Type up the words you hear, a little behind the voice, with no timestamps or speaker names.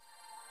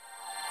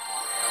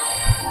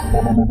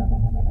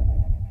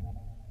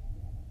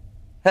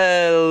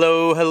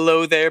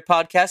Hello there,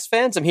 podcast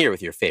fans. I'm here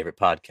with your favorite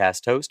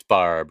podcast host,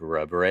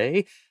 Barbara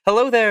Bray.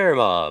 Hello there,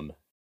 Mom.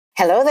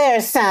 Hello there,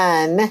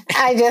 son.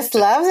 I just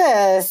love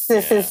this.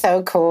 This is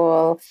so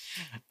cool.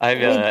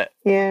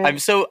 I'm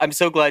so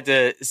glad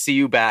to see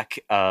you back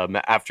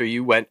after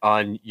you went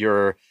on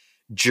your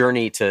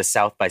journey to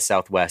South by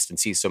Southwest and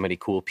see so many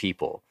cool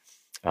people.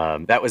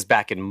 That was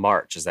back in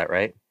March, is that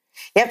right?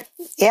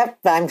 Yep.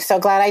 I'm so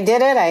glad I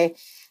did it.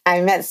 I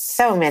met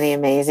so many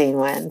amazing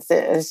ones.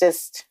 It was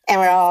just,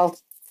 and we're all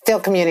still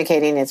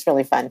communicating. It's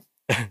really fun.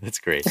 That's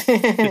great.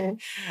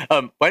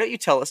 Why don't you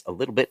tell us a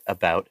little bit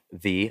about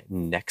the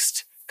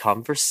next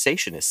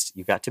conversationist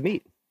you got to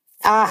meet?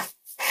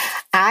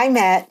 I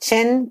met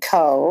Chin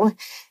Ko.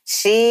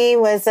 She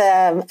was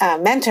a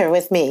mentor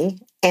with me,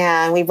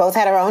 and we both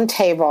had our own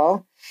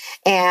table.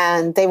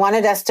 And they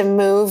wanted us to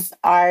move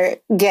our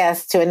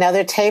guests to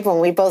another table, and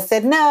we both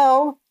said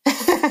no.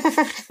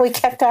 We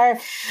kept the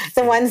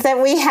ones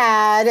that we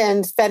had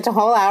and spent a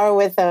whole hour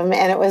with them,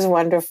 and it was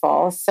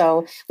wonderful.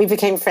 So we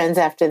became friends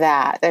after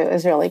that. It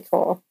was really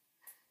cool.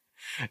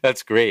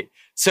 That's great.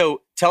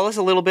 So tell us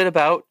a little bit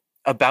about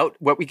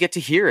what we get to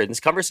hear in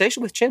this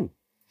conversation with Chin.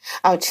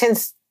 Oh,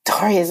 Chin's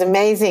story is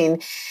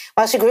amazing.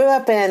 Well, she grew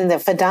up in the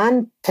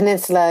Fudan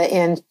Peninsula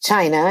in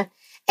China,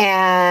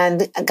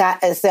 and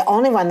is the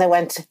only one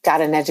that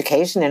got an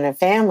education in her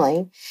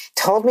family.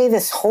 Told me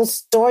this whole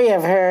story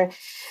of her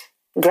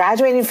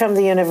graduating from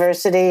the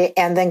university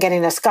and then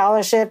getting a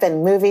scholarship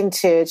and moving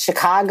to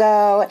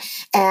Chicago.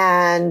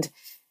 And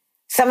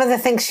some of the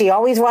things she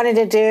always wanted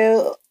to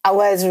do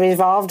was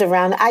revolved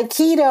around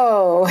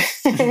Aikido.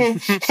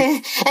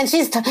 And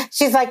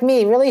she's like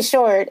me, really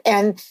short.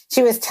 And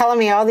she was telling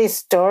me all these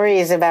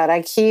stories about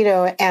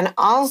Aikido and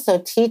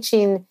also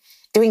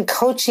doing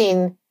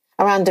coaching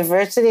around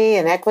diversity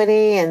and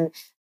equity and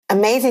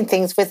amazing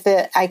things with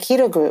the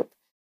Aikido group.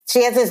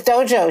 She has this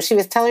dojo she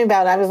was telling me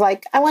about. I was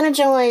like, I want to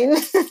join.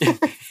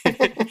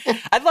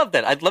 I'd love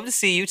that. I'd love to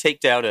see you take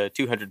down a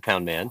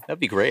 200-pound man. That'd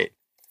be great.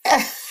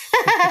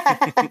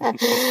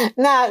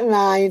 Not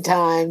my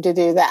time to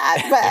do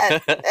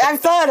that, but I've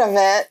thought of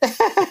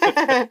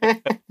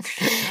it.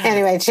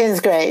 Anyway,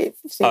 Chin's great.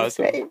 She's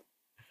great.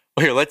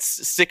 Well, here,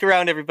 let's stick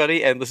around,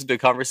 everybody, and listen to a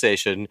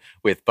conversation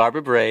with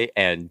Barbara Bray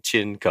and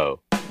Chin Ko.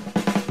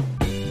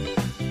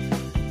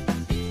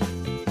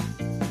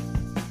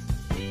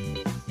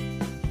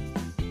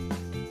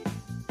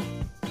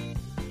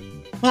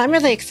 Well, I'm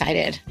really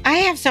excited. I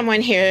have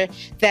someone here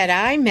that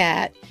I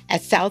met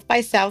at South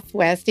by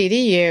Southwest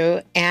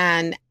EDU,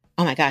 and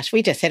oh my gosh,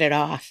 we just hit it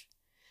off.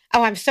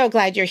 Oh, I'm so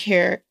glad you're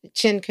here,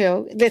 Chin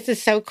Ko. This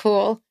is so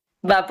cool.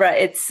 Barbara,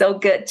 it's so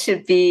good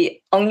to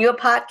be on your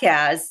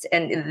podcast,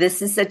 and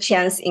this is a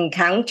chance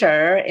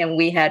encounter, and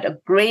we had a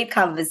great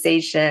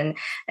conversation,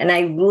 and I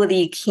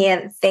really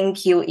can't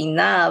thank you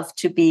enough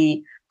to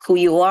be who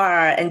you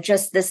are, and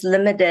just this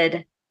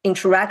limited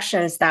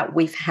interactions that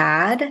we've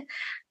had.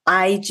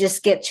 I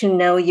just get to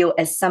know you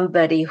as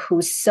somebody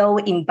who's so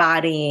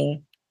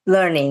embodying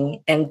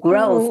learning and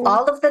growth. Ooh.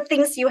 All of the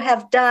things you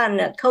have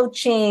done,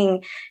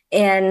 coaching,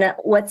 and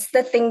what's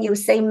the thing you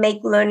say,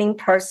 make learning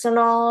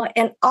personal,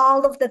 and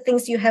all of the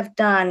things you have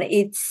done,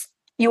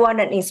 you are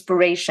an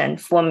inspiration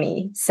for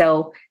me.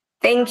 So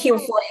thank you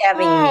for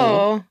having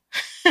me.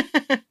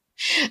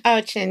 Oh,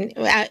 Chin,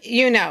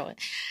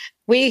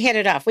 we hit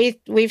it off.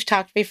 We've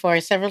talked before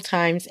several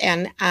times,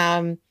 and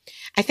I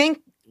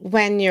think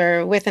when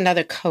you're with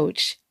another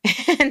coach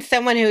and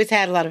someone who's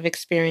had a lot of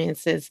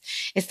experiences,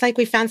 it's like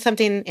we found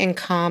something in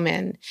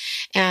common.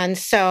 And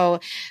so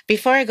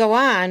before I go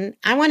on,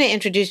 I want to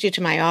introduce you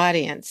to my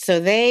audience so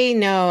they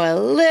know a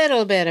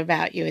little bit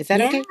about you. Is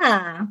that okay?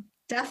 Yeah,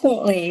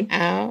 definitely.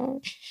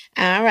 Oh,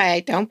 all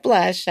right. Don't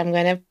blush. I'm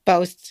going to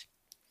boast.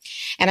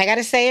 And I got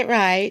to say it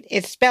right.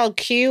 It's spelled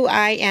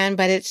Q-I-N,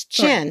 but it's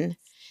Chin,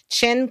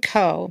 Chin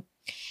Ko.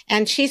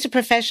 And she's a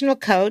professional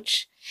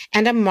coach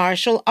and a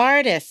martial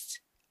artist.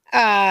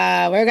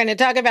 We're going to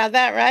talk about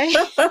that, right?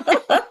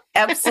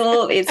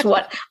 Absolutely. It's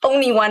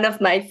only one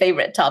of my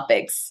favorite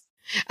topics.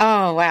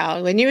 Oh,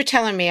 wow. When you were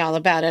telling me all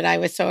about it, I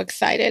was so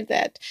excited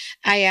that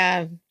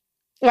I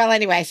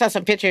saw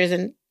some pictures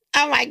and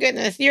oh my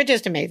goodness, you're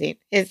just amazing.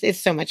 It's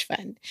so much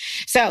fun.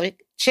 So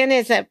Chin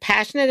is a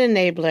passionate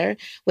enabler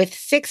with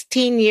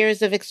 16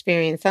 years of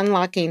experience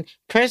unlocking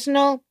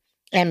personal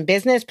and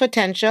business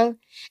potential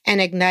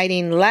and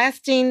igniting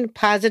lasting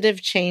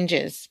positive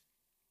changes.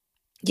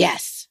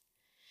 Yes.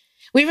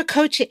 We were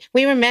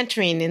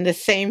mentoring in the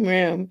same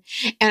room,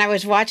 and I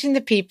was watching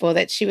the people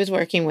that she was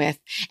working with,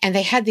 and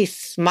they had these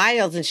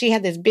smiles, and she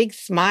had these big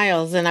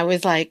smiles, and I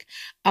was like,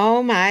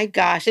 oh my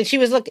gosh. And she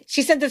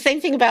said the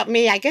same thing about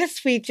me. I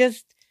guess we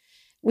just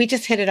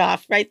hit it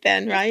off right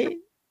then, right?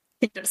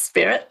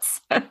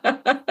 Spirits.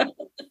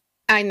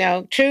 I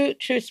know, true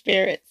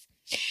spirits.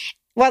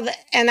 Well,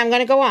 and I'm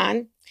going to go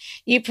on.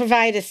 You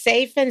provide a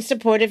safe and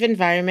supportive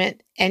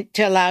environment and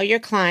to allow your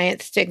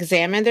clients to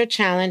examine their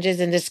challenges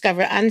and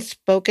discover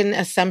unspoken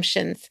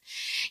assumptions.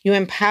 You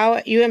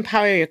empower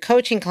your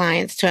coaching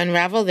clients to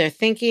unravel their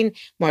thinking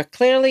more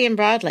clearly and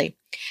broadly,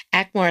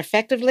 act more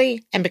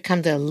effectively, and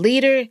become the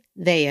leader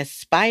they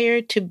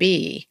aspire to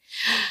be.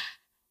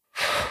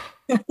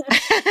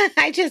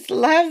 I just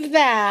love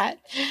that.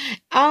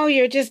 Oh,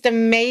 you're just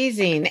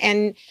amazing.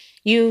 And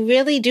you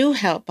really do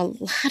help a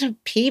lot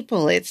of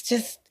people. It's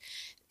just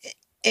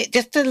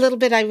a little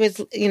bit. I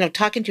was,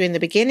 talking to you in the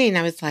beginning.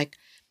 I was like,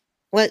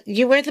 well,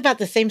 we're about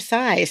the same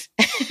size.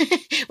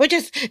 We're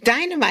just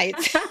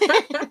dynamites.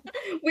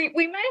 we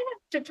might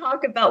have to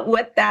talk about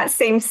what that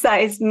same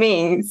size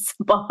means,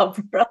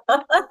 Barbara.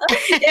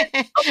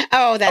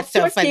 Oh, that's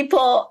so fun.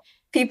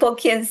 People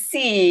can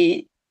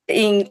see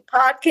in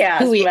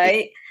podcasts,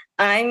 right?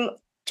 I'm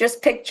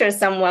just picture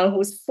someone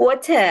who's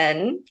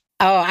 4'10".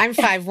 Oh, I'm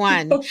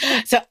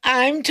 5'1", so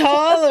I'm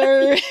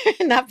taller.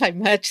 Not by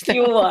much, though.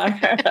 You are.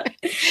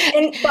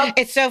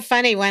 It's so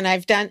funny when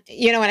I've done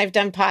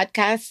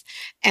podcasts,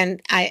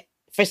 and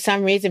for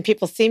some reason,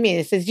 people see me and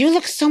it says, "You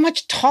look so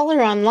much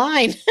taller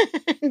online."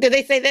 Do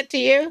they say that to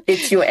you?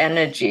 It's your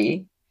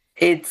energy.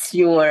 It's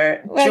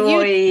your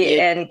joy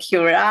and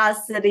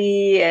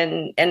curiosity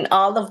and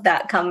all of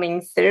that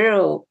coming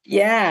through.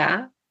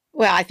 Yeah.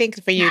 Well, I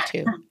think for you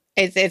too.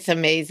 It's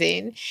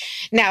amazing.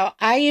 Now,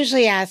 I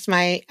usually ask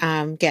my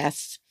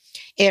guests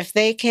if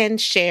they can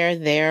share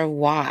their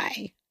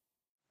why.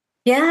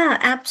 Yeah,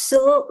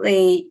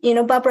 absolutely.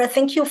 Barbara,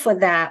 thank you for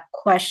that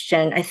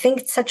question. I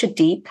think it's such a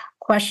deep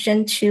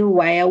question too.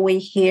 Why are we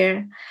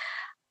here?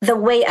 The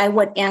way I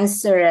would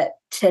answer it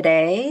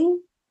today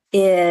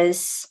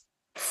is,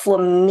 for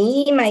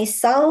me,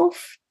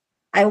 myself,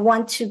 I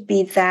want to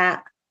be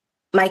that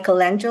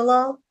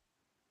Michelangelo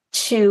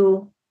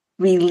to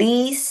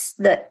release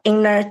the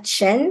inner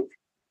Chin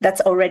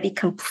that's already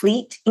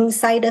complete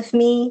inside of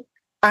me.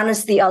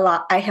 Honestly,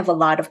 I have a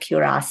lot of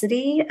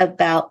curiosity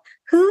about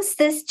who's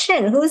this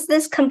Chin? Who's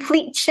this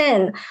complete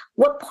Chin?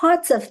 What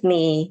parts of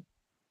me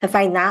have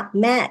I not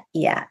met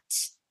yet?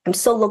 I'm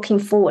so looking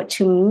forward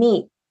to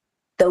meet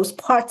those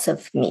parts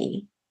of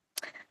me.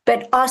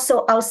 But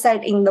also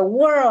outside in the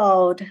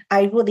world,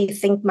 I really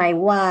think my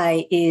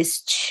why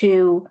is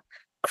to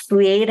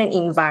create an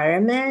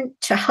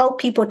environment to help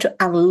people to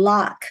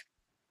unlock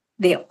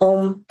their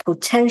own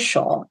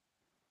potential.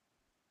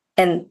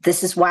 And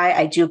this is why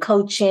I do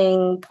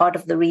coaching. Part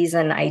of the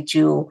reason I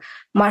do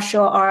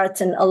martial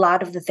arts and a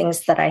lot of the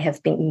things that I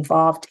have been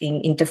involved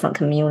in different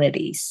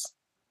communities.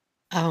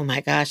 Oh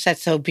my gosh,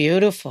 that's so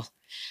beautiful.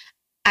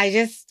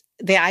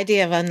 The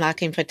idea of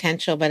unlocking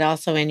potential, but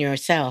also in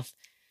yourself,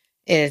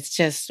 is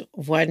just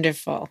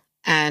wonderful.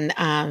 And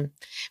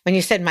when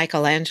you said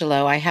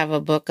Michelangelo, I have a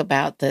book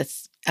about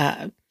this.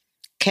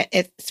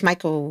 It's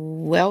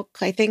Michael Wilk,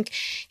 I think.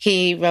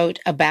 He wrote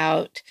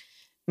about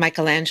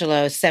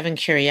Michelangelo's 7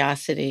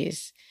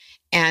 Curiosities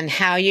and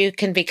how you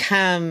can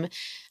become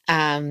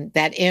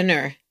that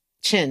inner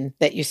Chin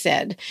that you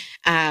said.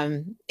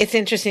 It's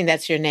interesting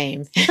that's your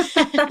name.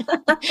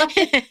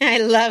 I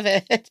love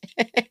it.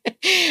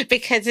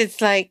 Because it's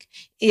like,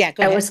 yeah,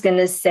 go ahead. I was going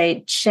to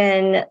say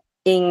Chin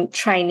in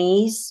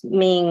Chinese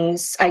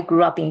means, I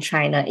grew up in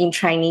China. In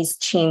Chinese,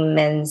 Chin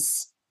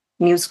means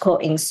musical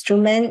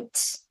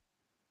instrument.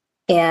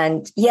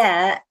 And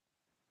yeah,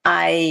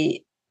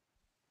 I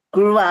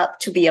grew up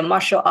to be a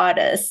martial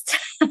artist.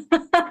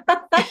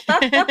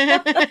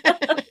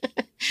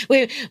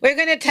 We're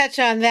going to touch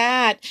on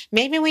that.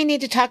 Maybe we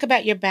need to talk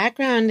about your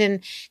background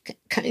and,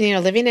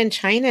 living in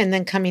China and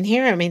then coming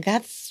here. I mean,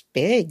 that's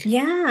big.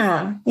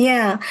 Yeah.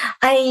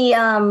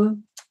 I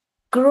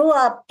grew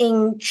up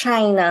in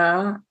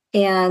China,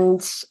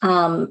 and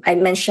I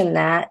mentioned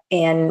that.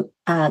 And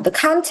the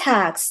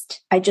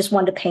context, I just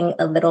want to paint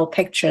a little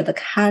picture. The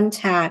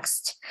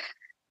context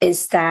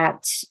is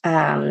that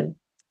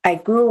I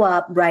grew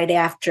up right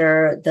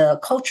after the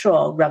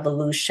Cultural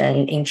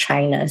Revolution in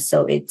China.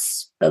 So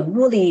it's a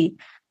really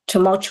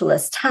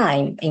tumultuous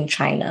time in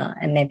China.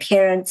 And my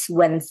parents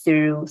went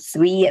through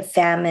 3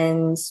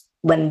 famines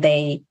when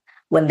they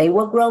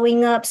were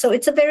growing up. So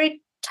it's a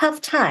very tough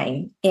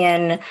time.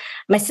 And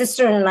my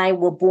sister and I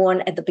were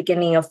born at the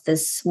beginning of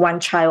this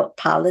one-child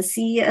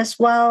policy as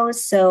well.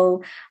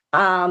 So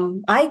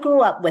I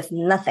grew up with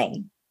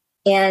nothing.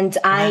 And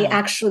wow. I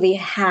actually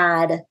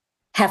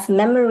have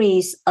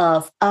memories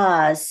of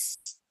us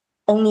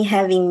only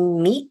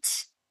having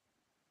meat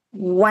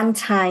 1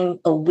 time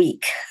a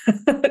week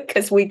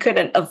because we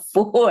couldn't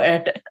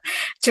afford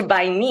to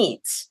buy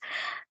meat.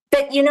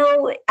 But,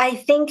 I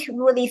think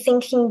really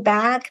thinking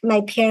back,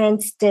 my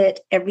parents did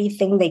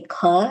everything they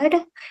could.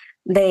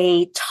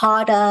 They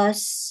taught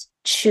us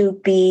to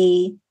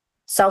be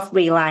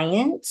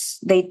self-reliant.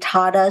 They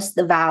taught us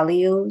the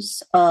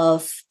values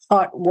of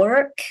hard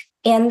work.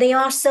 And they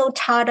also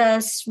taught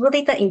us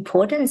really the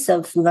importance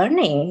of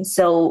learning.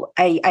 So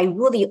I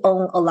really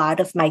owe a lot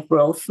of my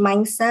growth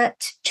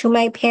mindset to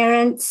my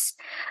parents.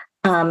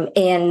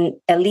 And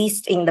at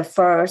least in the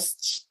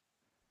first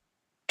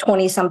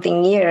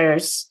 20-something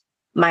years,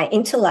 my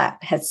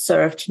intellect has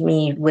served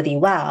me really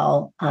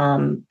well.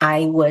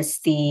 I was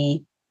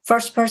the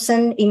first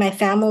person in my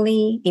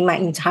family, in my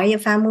entire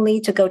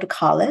family, to go to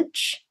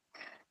college.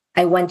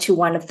 I went to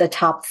one of the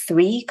top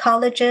 3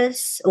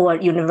 colleges or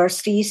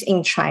universities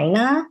in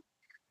China.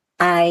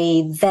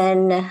 I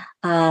then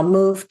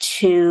moved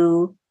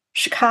to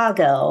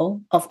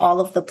Chicago, of all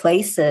of the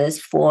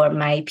places, for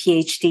my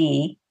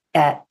PhD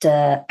at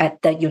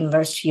the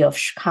University of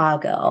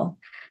Chicago.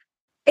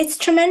 It's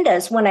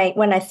tremendous when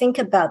I think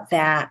about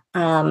that.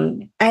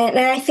 And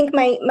I think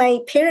my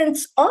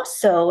parents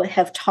also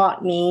have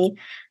taught me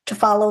to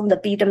follow the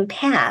beaten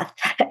path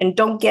and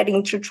don't get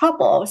into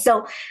trouble.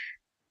 So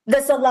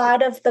there's a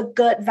lot of the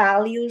good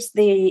values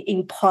they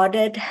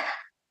imparted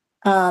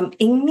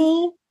in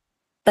me,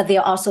 but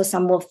there are also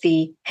some of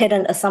the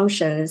hidden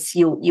assumptions.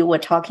 You were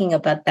talking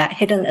about that,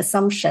 hidden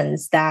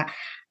assumptions that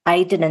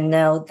I didn't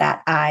know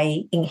that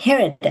I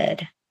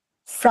inherited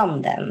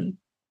from them.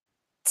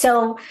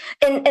 So,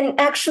 and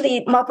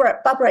actually,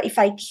 Barbara, if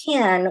I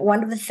can,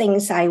 one of the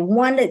things I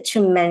wanted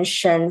to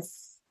mention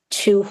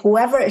to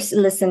whoever is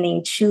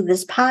listening to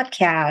this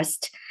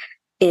podcast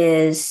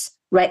is,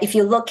 right, if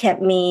you look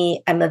at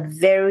me, I'm a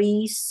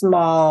very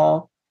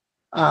small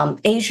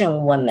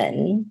Asian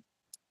woman.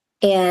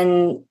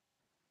 And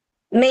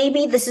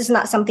maybe this is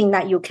not something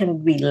that you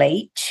can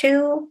relate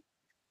to,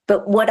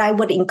 but what I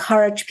would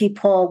encourage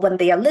people when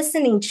they are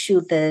listening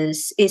to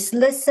this is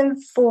listen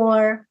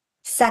for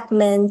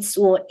segments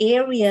or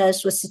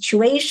areas or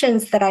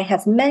situations that I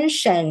have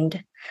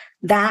mentioned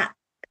that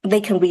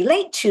they can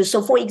relate to.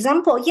 So for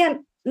example,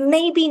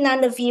 maybe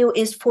none of you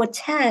is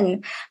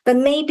 4'10", but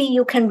maybe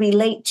you can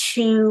relate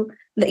to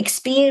the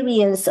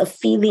experience of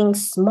feeling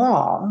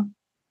small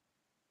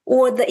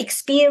or the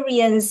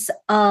experience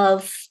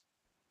of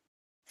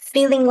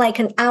feeling like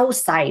an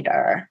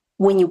outsider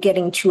when you get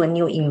into a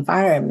new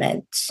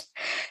environment.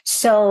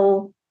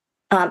 So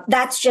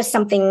that's just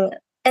something,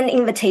 an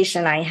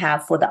invitation I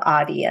have for the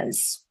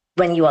audience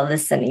when you are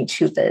listening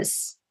to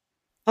this.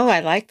 Oh, I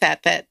like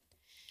that.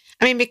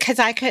 Because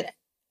I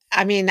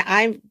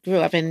grew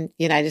up in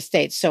the United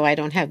States, so I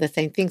don't have the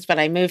same things, but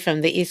I moved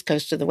from the East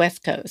Coast to the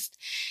West Coast.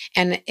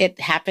 And it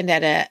happened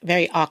at a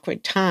very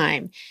awkward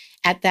time.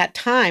 At that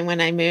time,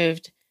 when I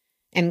moved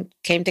and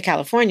came to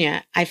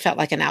California, I felt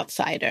like an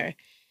outsider.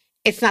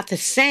 It's not the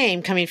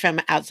same coming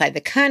from outside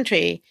the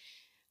country,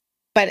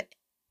 but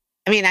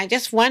I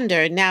just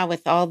wonder now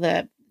with all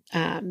the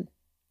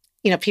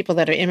people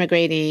that are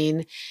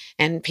immigrating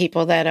and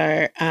people that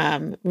are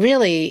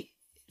really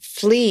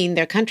fleeing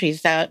their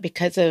countries out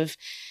because of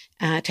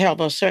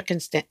terrible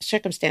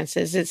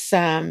circumstances. It's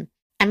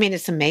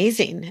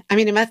amazing.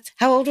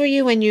 How old were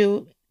you when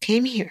you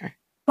came here?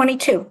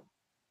 22,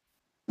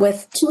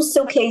 with 2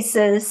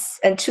 suitcases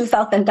and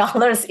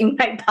 $2,000 in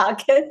my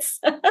pockets.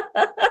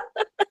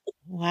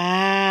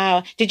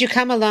 Wow. Did you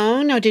come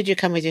alone or did you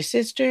come with your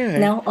sister?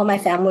 No, all my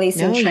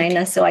family's in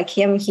China. So I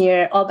came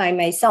here all by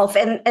myself.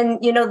 And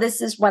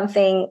this is one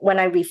thing when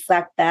I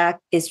reflect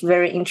back is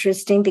very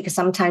interesting because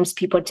sometimes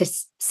people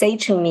just say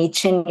to me,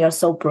 Chin, you're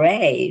so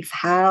brave.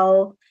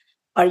 How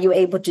are you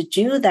able to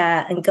do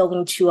that and go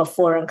into a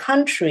foreign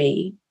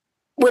country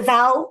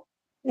without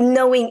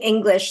knowing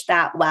English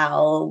that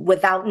well,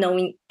 without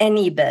knowing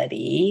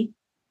anybody?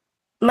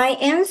 My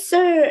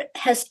answer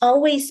has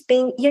always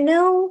been,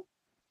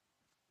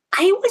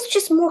 I was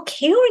just more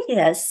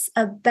curious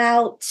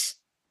about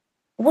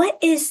what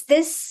is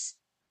this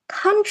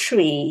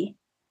country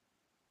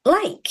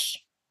like?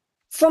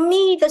 For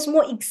me, there's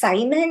more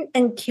excitement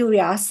and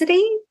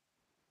curiosity.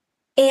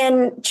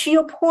 And to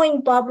your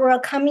point, Barbara,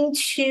 coming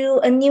to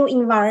a new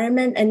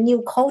environment, a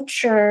new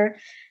culture,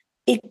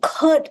 it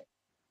could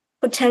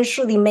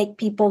potentially make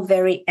people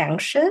very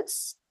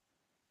anxious.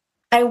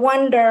 I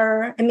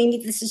wonder, and maybe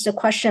this is a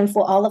question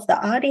for all of the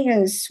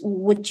audience,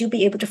 would you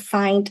be able to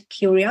find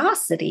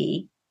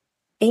curiosity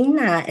in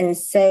that and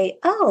say,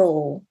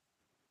 oh,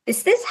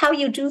 is this how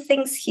you do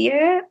things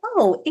here?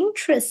 Oh,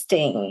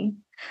 interesting.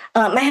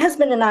 My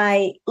husband and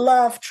I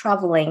love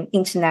traveling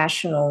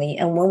internationally.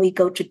 And when we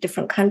go to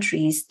different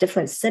countries,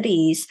 different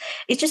cities,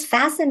 it's just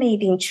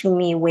fascinating to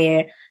me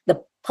where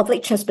the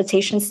public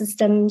transportation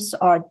systems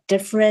are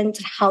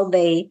different, how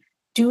they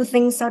do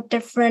things are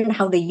different,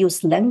 how they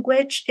use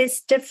language is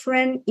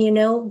different.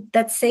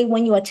 Let's say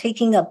when you are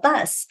taking a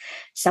bus,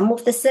 some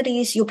of the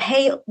cities you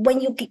pay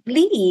when you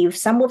leave,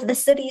 some of the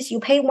cities you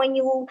pay when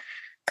you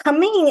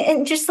come in,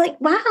 and just like,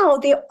 wow,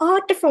 there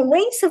are different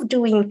ways of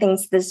doing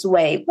things this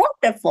way.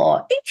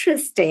 Wonderful,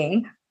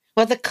 interesting.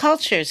 Well, the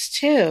cultures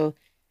too.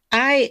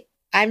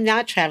 I'm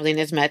not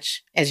traveling as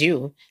much as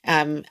you.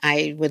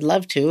 I would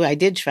love to. I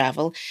did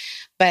travel,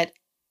 but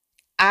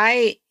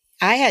I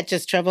had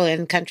just trouble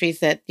in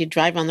countries that you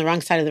drive on the wrong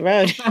side of the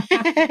road.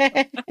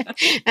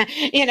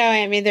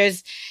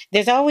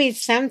 There's always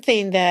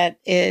something that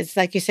is,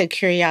 like you said,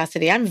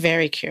 curiosity. I'm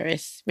very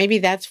curious. Maybe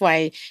that's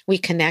why we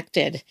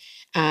connected.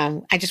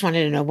 I just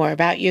wanted to know more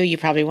about you. You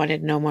probably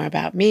wanted to know more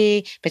about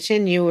me. But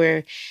Chin, you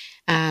were,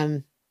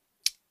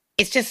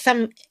 it's just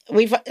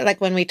like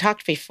when we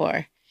talked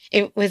before,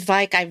 it was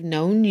like I've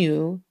known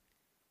you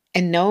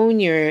and known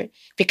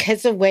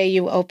because of the way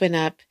you open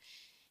up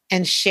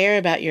and share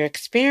about your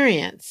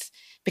experience,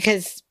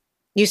 because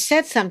you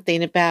said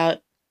something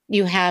about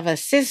you have a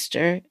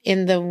sister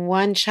in the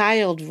one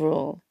child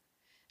rule.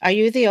 Are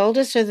you the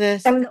oldest or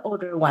the? I'm the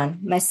older one.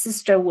 My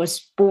sister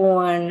was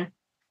born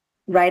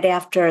right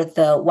after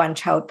the one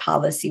child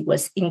policy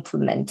was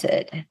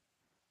implemented.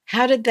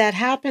 How did that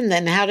happen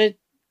then?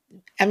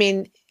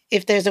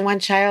 If there's a one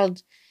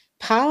child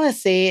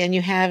policy and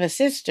you have a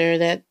sister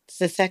that's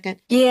the second?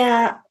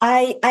 Yeah,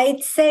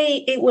 I'd say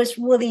it was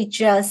really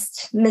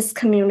just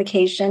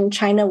miscommunication.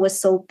 China was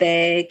so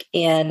big,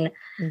 and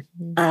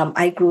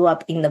I grew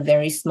up in a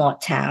very small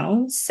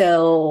town.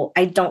 So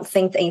I don't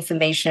think the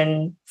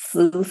information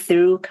flew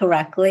through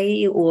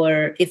correctly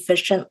or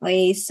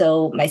efficiently.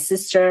 So my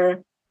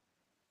sister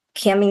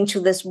came into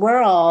this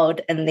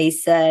world and they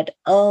said,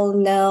 oh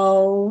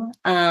no.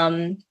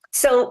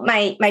 So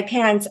my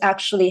parents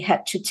actually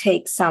had to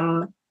take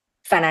some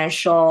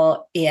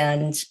financial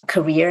and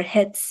career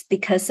hits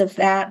because of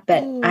that.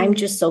 But I'm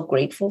just so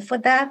grateful for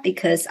that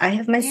because I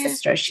have my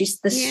sister. She's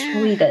the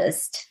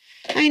sweetest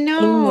I know.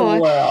 in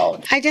the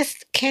world. I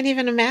just can't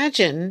even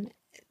imagine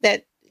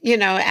that,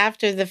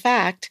 after the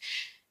fact,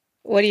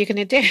 what are you going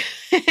to do?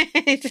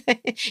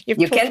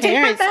 You can't take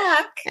her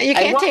back. You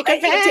can't take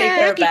her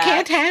back. You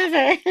can't have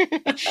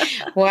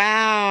her.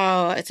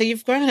 Wow. So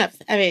you've grown up.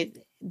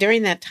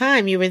 During that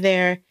time, you were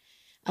there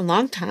a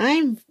long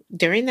time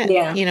during that,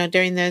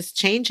 during those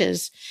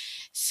changes.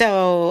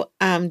 So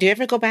do you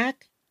ever go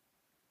back?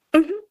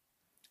 Mm-hmm.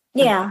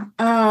 Yeah.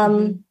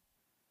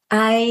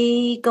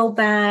 I go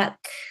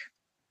back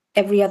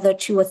every other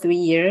 2 or 3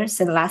 years.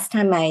 And last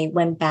time I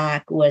went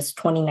back was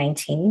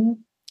 2019.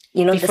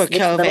 Before this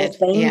COVID, little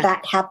thing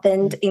that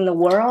happened in the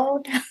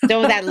world.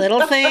 No, that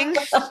little thing?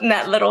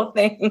 That little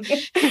thing.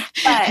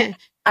 But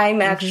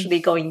I'm actually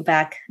going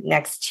back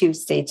next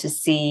Tuesday to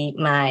see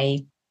my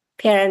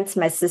parents,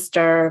 my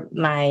sister,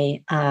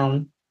 my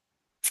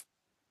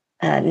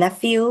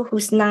nephew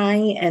who's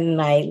 9, and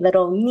my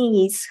little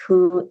niece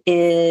who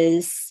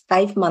is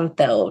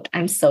 5-month-old.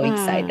 I'm so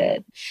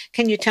excited.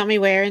 Can you tell me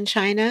where in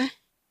China?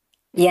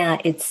 Yeah,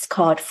 it's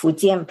called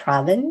Fujian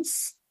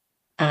province.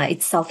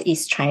 It's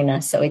southeast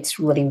China, so it's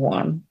really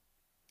warm.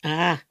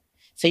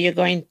 So you're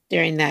going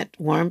during that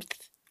warm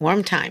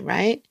time,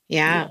 right?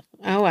 Yeah.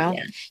 Oh, well.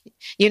 Yeah.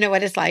 You know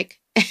what it's like.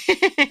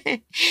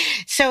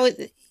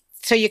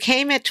 So you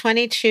came at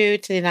 22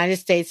 to the United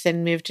States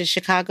and moved to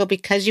Chicago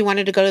because you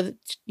wanted to go to the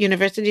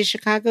University of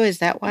Chicago? Is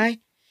that why?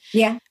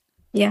 Yeah.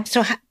 Yeah.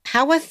 So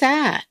how was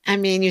that?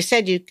 You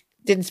said you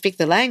didn't speak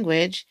the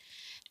language.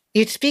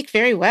 You speak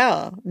very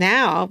well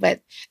now,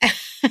 but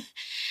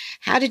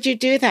how did you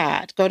do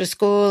that? Go to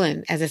school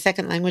and as a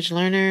second language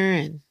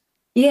learner?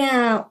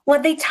 Yeah. Well,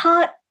 they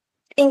taught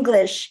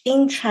English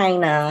in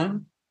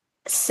China.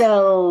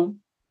 So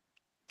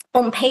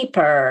on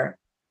paper,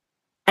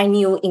 I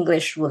knew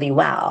English really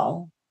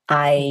well.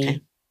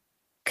 I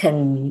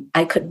could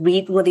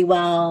read really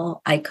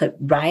well. I could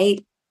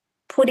write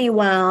pretty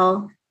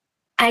well.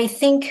 I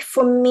think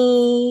for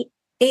me,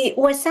 it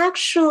was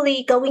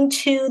actually going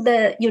to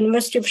the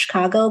University of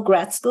Chicago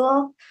grad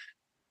school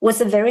was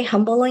a very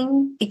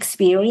humbling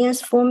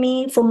experience for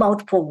me for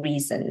multiple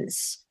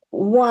reasons.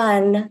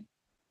 One,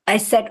 I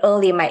said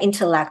earlier, my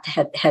intellect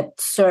had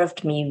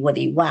served me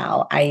really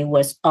well. I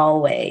was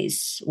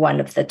always one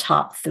of the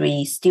top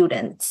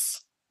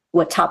students,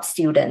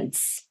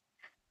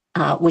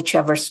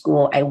 whichever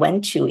school I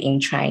went to in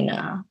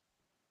China.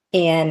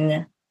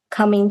 And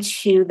coming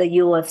to the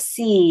U of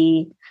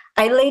C,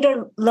 I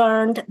later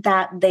learned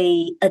that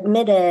they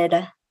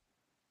admitted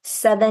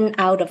 7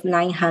 out of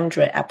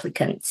 900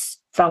 applicants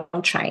from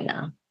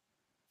China.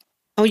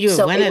 Oh, you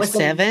were one of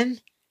 7?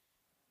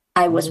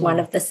 I was one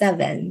of the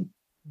 7.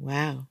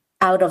 Wow.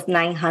 Out of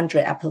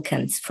 900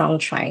 applicants from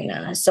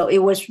China. So it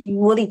was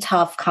really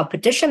tough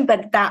competition,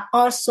 but that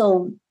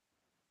also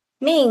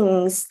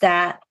means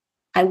that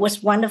I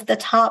was one of the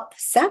top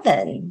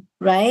 7,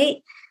 right?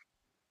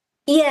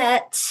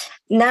 Yet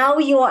now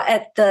you are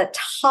at the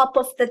top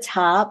of the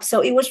top.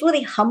 So it was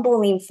really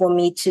humbling for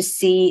me to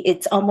see.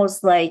 It's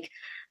almost like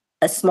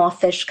a small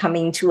fish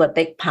coming to a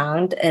big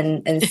pond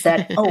and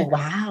said, oh,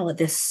 wow,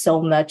 there's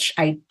so much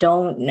I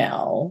don't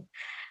know.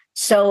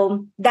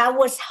 So that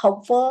was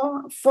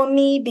helpful for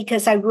me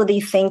because I really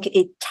think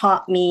it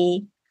taught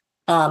me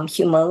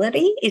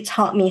humility. It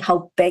taught me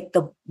how big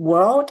the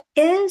world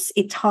is.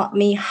 It taught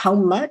me how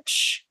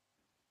much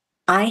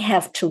I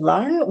have to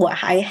learn,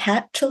 what I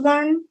had to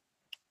learn.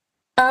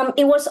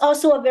 It was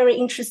also a very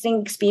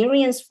interesting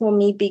experience for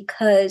me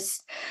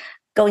because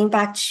going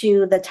back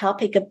to the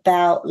topic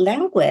about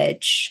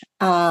language,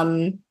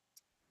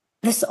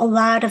 there's a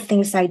lot of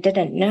things I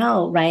didn't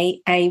know, right?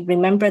 I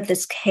remember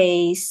this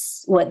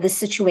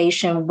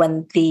situation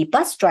when the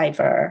bus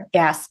driver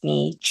asked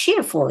me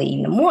cheerfully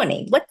in the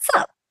morning, what's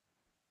up?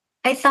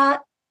 I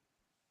thought,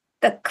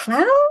 the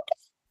cloud?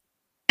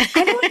 I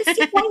don't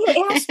understand why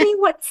you asked me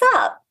what's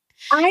up.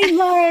 I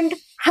learned,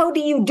 how do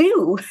you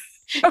do?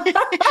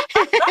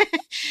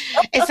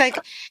 It's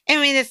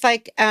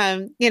like,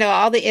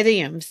 all the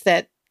idioms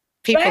that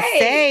people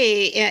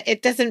say,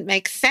 it doesn't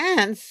make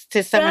sense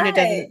to someone who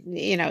doesn't,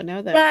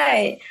 know that.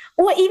 Right.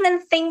 Or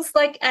even things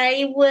like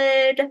I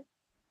would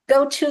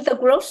go to the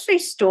grocery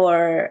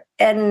store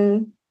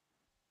and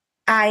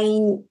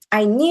I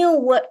knew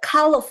what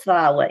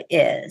cauliflower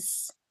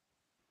is.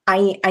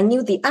 I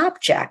knew the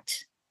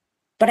object,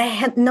 but I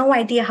had no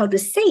idea how to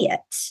say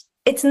it.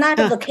 It's not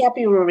a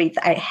vocabulary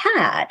that I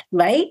had,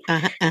 right?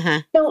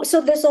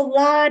 So there's a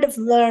lot of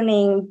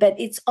learning, but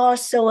it's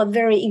also a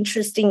very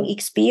interesting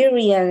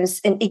experience.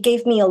 And it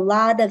gave me a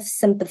lot of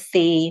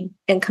sympathy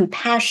and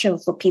compassion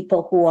for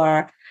people who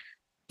are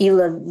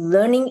either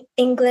learning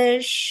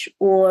English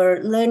or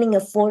learning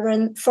a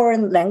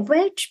foreign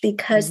language,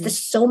 because there's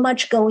so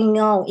much going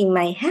on in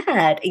my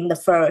head in the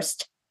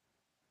first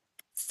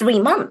 3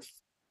 months.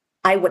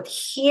 I would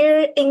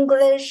hear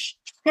English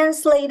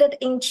translated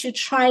into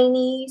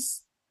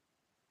Chinese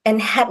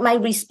and had my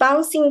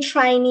response in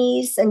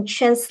Chinese and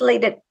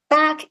translated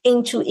back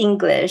into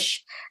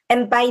English.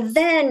 And by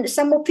then,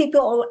 some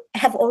people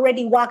have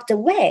already walked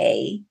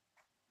away.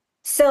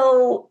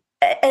 So,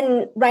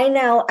 and right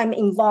now I'm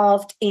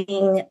involved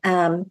in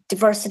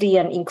diversity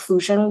and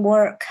inclusion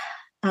work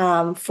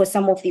for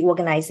some of the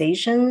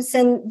organizations.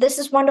 And this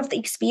is one of the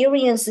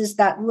experiences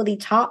that really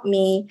taught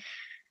me,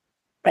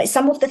 right,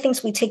 some of the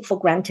things we take for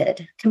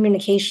granted,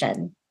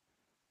 communication.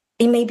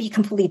 It may be a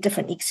completely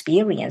different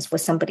experience for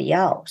somebody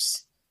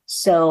else.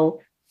 So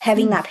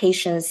having that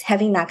patience,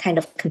 having that kind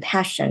of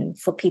compassion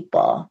for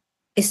people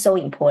is so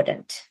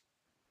important.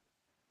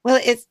 Well,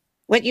 it's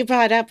what you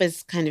brought up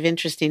is kind of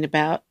interesting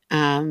about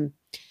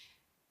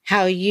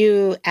how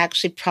you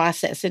actually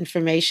process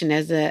information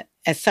as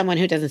someone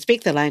who doesn't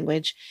speak the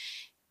language.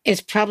 Is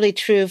probably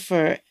true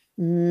for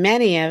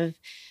many of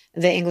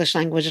the English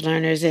language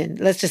learners in,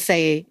 let's just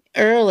say,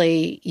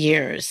 early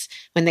years,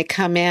 when they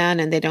come in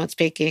and they don't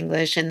speak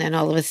English, and then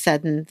all of a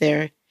sudden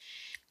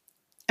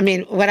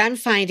what I'm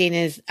finding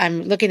is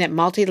I'm looking at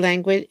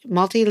multilingualism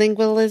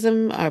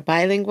or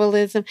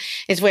bilingualism,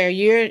 is where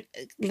you're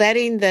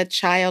letting the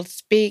child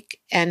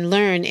speak and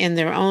learn in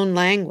their own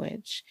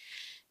language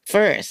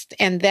first,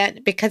 and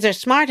that because they're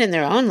smart in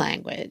their own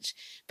language.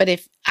 But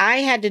if I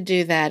had to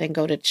do that and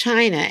go to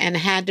China and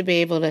had to be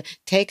able to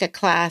take a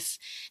class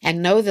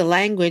and know the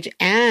language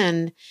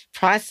and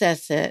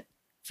process it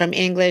from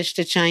English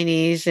to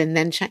Chinese and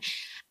then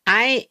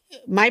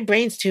my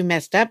brain's too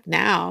messed up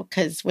now,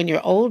 because when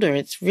you're older,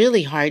 it's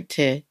really hard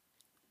to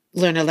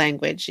learn a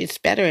language. It's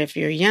better if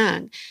you're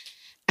young.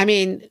 I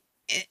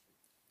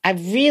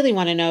really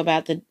want to know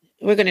about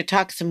we're going to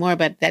talk some more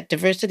about that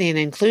diversity and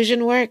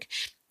inclusion work.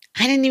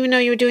 I didn't even know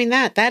you were doing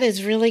that. That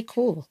is really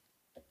cool.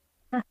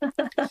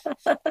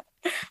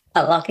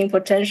 Unlocking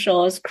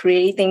potentials,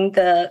 creating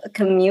the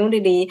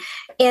community.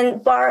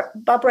 And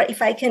Barbara,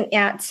 if I can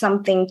add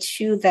something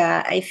to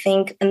that, I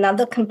think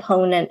another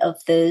component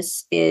of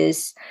this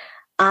is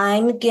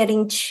I'm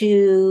getting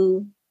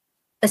to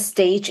a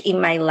stage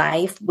in my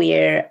life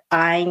where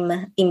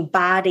I'm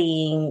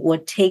embodying or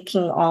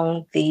taking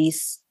on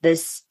this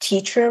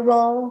teacher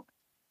role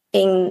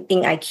in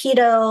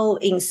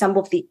Aikido, in some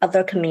of the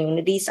other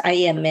communities I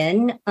am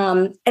in.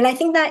 And I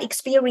think that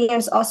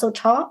experience also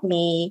taught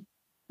me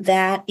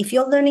that if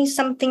you're learning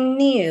something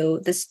new,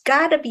 there's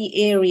got to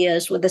be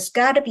areas where there's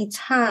got to be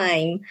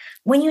time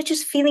when you're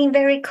just feeling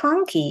very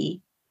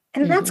clunky.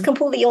 And that's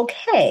completely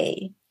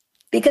okay.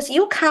 Because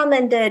you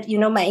commented,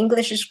 my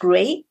English is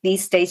great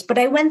these days, but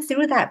I went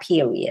through that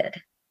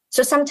period.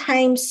 So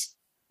sometimes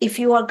if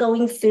you are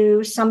going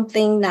through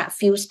something that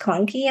feels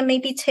clunky, and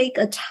maybe take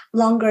a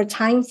longer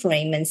time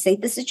frame and say,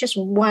 this is just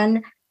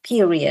one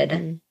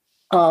period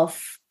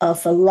of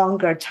a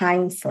longer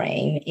time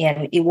frame.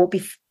 And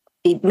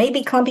it may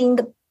be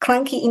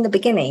clunky in the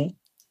beginning,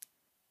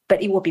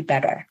 but it will be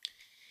better.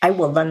 I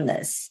will learn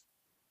this.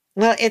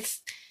 Well,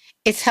 it's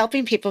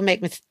helping people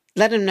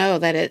let them know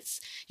that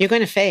you're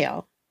going to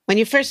fail. When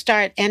you first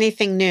start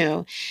anything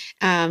new,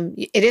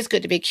 it is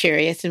good to be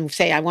curious and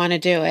say, I want to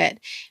do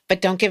it,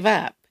 but don't give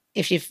up.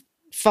 If you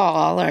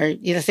fall, or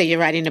let's say you're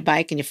riding a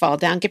bike and you fall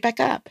down, get back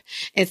up.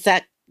 It's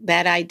that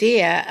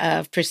idea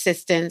of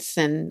persistence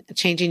and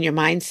changing your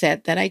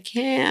mindset that I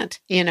can't,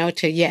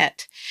 to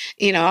yet,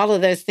 all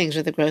of those things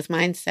with the growth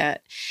mindset.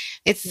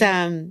 It's,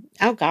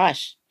 oh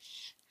gosh,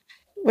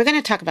 we're going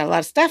to talk about a lot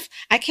of stuff.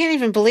 I can't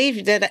even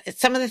believe that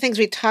some of the things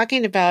we're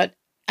talking about,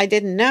 I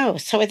didn't know.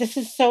 So this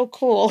is so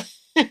cool.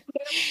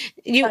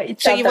 You went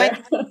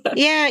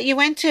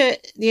to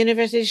the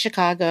University of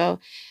Chicago.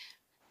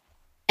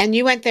 And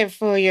you went there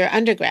for your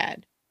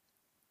undergrad?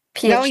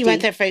 PhD. No, you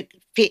went there for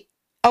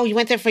you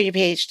went there for your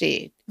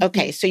PhD.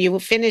 Okay, so you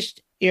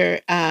finished your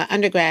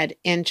undergrad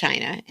in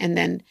China, and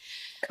then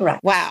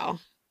correct. Wow,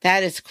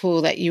 that is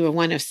cool that you were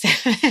one of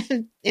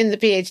 7 in the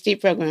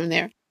PhD program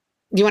there.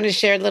 You want to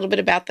share a little bit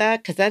about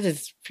that, because that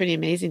is pretty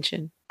amazing,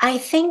 Chin. I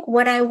think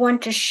what I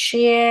want to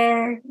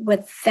share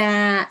with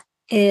that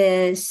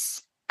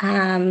is,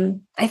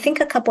 I think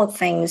a couple of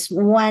things.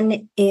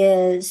 One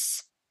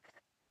is,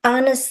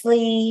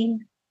 honestly,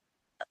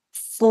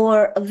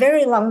 for a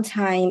very long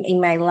time in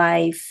my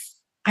life,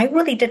 I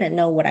really didn't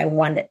know what I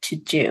wanted to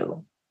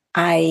do.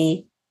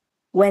 I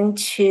went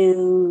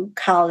to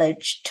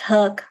college,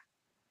 took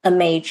a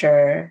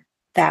major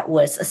that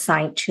was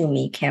assigned to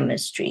me,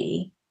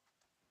 chemistry.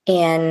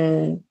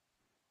 And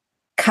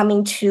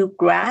coming to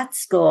grad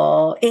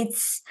school,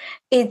 it's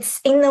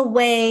in a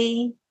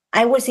way,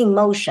 I was in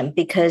motion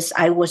because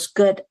I was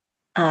good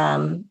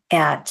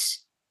at,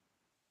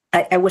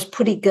 I was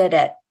pretty good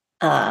at,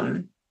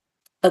 in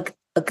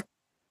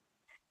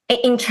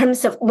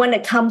terms of when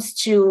it comes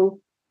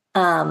to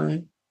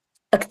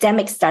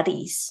academic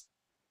studies,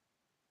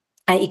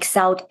 I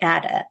excelled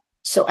at it.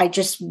 So I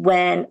just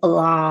went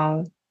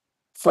along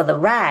for the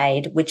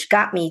ride, which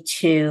got me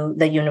to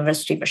the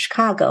University of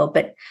Chicago,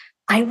 but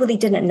I really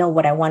didn't know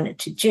what I wanted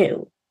to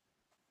do.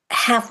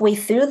 Halfway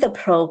through the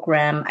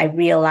program, I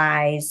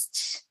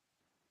realized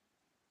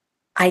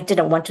I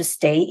didn't want to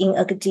stay in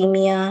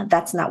academia.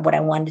 That's not what I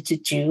wanted to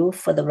do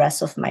for the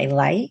rest of my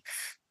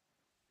life.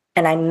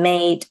 And I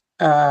made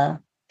a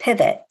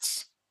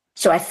pivot.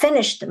 So I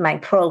finished my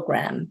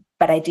program,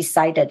 but I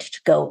decided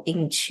to go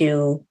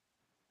into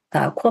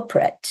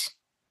corporate.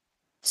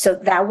 So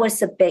that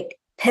was a big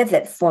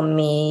pivot for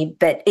me,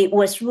 but it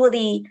was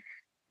really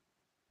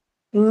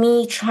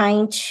me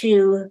trying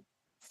to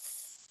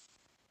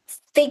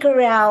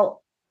figure out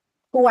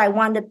who I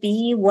want to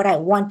be, what I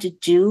want to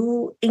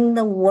do in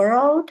the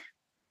world.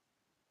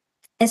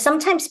 And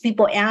sometimes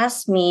people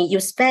ask me, you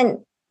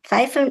spent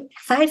five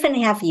and a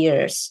half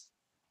years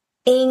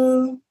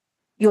in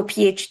your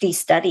PhD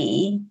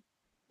study,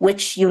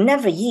 which you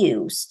never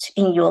used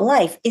in your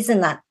life.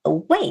 Isn't that a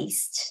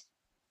waste?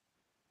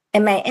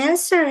 And my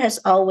answer has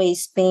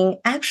always been,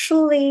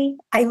 actually,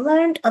 I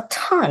learned a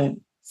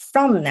ton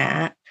from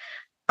that.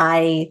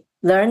 I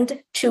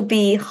learned to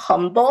be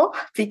humble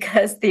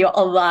because there are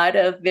a lot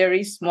of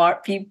very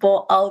smart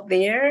people out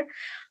there.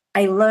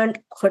 I learned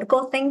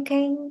critical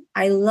thinking.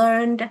 I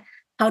learned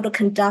how to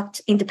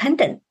conduct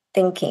independent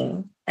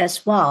thinking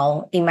as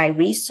well in my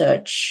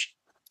research.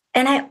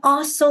 And I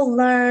also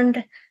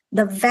learned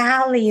the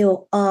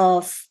value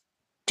of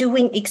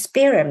doing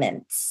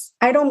experiments.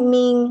 I don't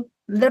mean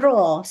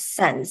literal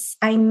sense.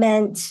 I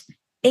meant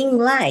in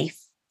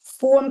life,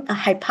 form a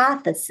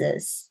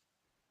hypothesis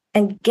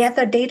and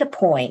gather data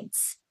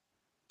points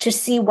to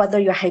see whether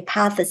your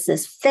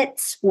hypothesis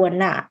fits or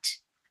not.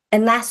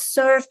 And that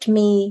served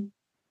me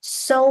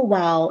so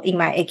well in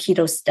my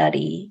Aikido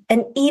study.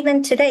 And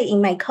even today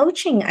in my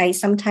coaching, I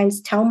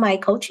sometimes tell my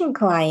coaching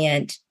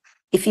client,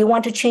 if you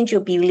want to change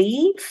your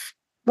belief,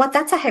 well,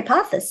 that's a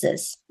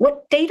hypothesis.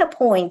 What data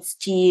points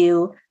do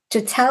you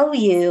to tell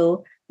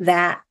you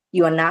that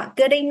you are not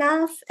good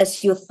enough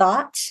as you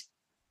thought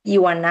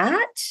you are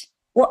not?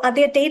 Or are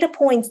there data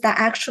points that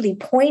actually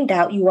point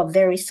out you are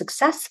very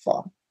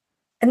successful?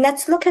 And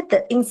let's look at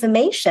the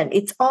information.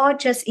 It's all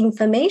just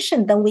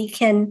information. Then we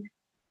can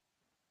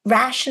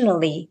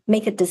rationally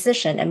make a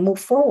decision and move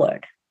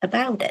forward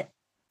about it.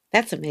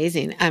 That's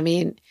amazing. I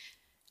mean,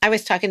 I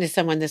was talking to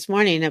someone this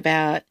morning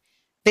about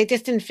they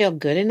just didn't feel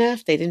good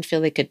enough. They didn't feel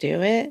they could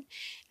do it.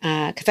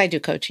 Because I do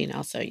coaching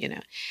also, you know.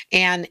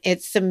 And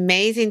it's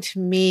amazing to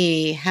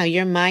me how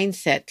your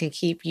mindset can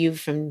keep you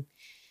from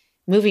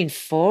moving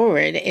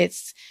forward.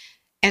 It's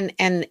and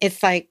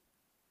it's like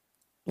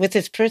with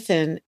this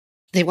person,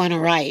 they want to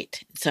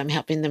write. So I'm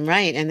helping them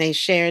write. And they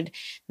shared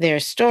their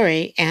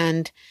story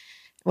and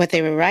what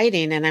they were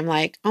writing. And I'm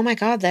like, oh my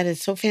God, that is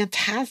so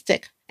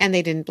fantastic. And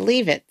they didn't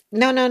believe it.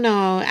 No.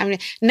 I mean,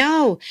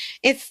 no,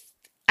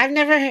 I've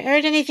never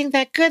heard anything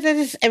that good.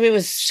 It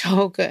was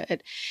so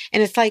good.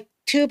 And it's like,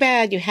 too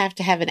bad you have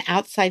to have an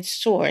outside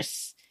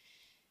source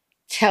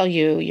tell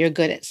you you're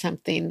good at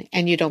something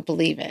and you don't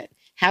believe it.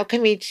 How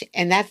can we,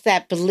 and that's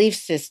that belief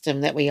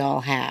system that we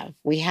all have.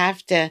 We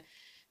have to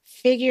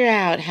figure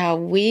out how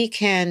we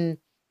can,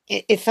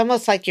 it's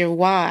almost like your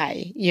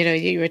why, you know,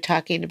 you were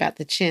talking about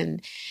the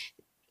chin,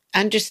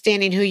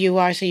 understanding who you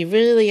are so you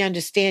really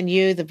understand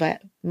you the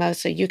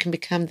most so you can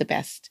become the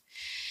best.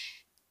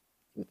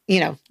 You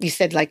know, you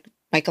said like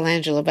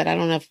Michelangelo, but I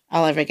don't know if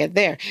I'll ever get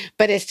there.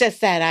 But it's just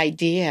that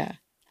idea.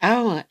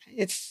 Oh,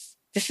 this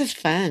is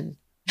fun.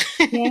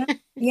 Yeah.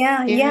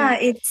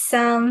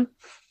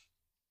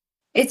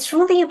 It's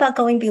really about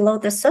going below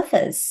the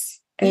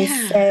surface and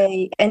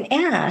say and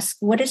ask,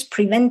 what is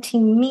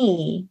preventing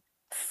me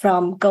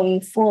from going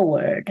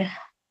forward?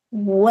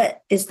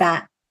 What is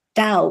that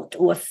doubt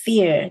or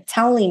fear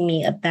telling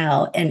me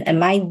about? And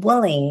am I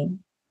willing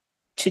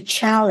to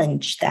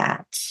challenge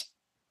that?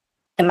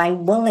 Am I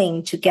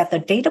willing to gather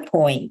data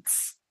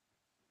points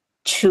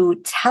to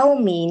tell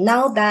me,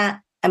 now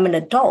that I'm an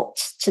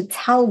adult, to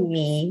tell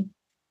me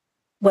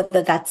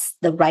whether that's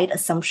the right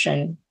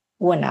assumption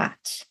or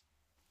not?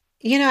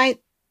 You know,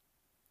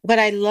 what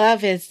I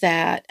love is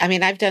that, I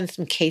mean, I've done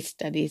some case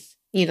studies,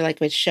 you know, like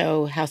would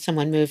show how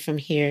someone moved from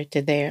here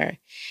to there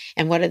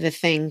and what are the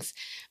things,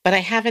 but I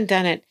haven't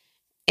done it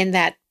in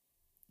that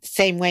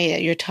same way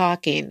that you're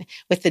talking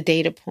with the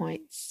data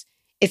points.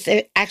 It's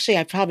actually,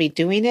 I'm probably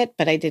doing it,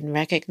 but I didn't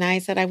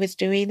recognize that I was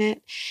doing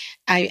it.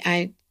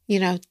 I you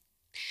know,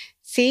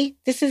 See,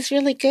 this is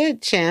really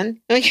good,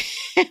 Chen. We're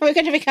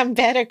going to become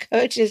better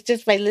coaches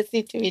just by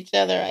listening to each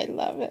other. I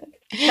love it.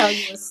 Tell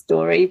you a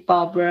story,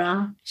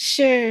 Barbara.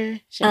 Sure.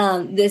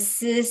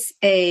 This is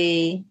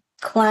a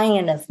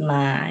client of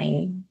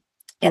mine,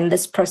 and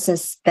this person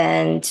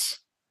spent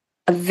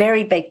a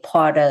very big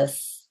part of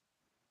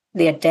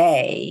their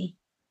day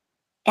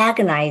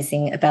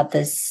agonizing about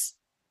this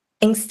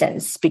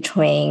instance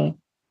between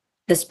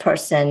this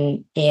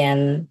person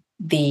and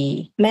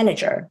the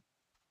manager.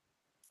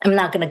 I'm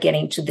not going to get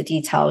into the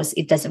details.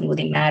 It doesn't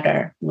really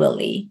matter,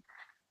 really.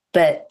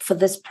 But for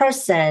this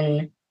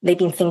person, they've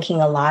been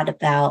thinking a lot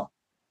about,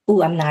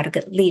 oh, I'm not a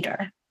good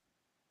leader.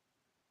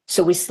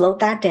 So we slowed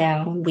that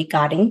down. We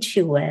got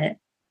into it.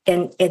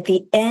 And at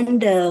the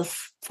end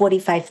of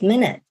 45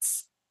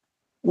 minutes,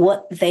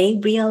 what they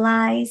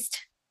realized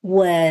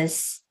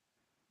was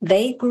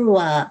they grew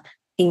up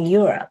in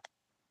Europe.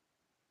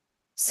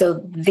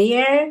 So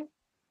their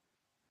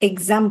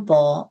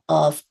example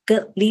of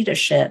good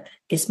leadership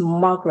is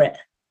Margaret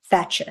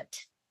Thatcher,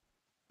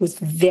 who's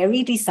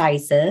very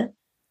decisive.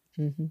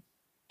 Mm-hmm.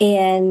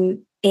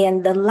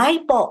 And the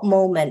light bulb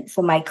moment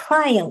for my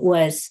client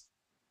was,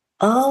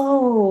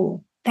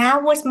 oh,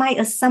 that was my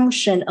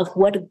assumption of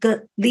what a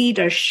good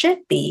leader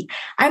should be.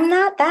 I'm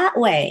not that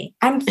way.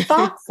 I'm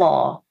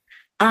thoughtful.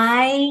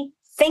 I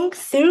think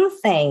through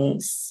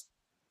things.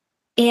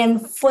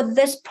 And for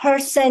this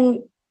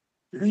person,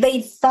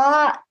 they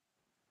thought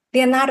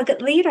they're not a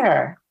good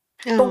leader.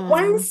 But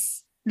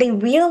once they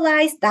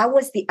realized that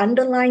was the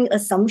underlying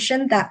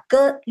assumption that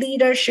good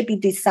leaders should be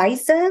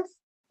decisive,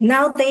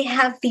 now they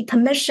have the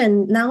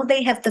permission, now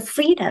they have the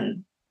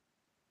freedom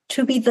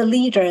to be the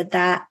leader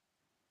that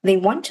they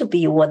want to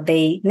be, what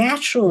they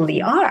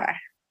naturally are.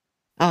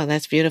 Oh,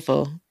 that's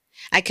beautiful.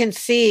 I can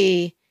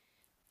see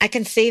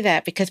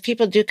that because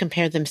people do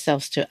compare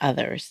themselves to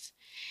others,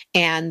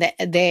 and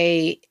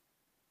they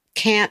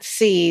can't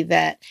see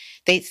that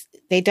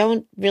they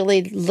don't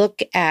really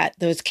look at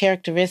those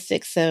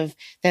characteristics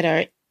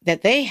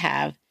that they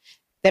have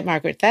that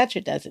Margaret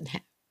Thatcher doesn't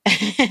have.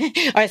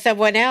 Or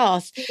someone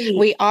else.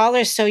 We all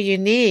are so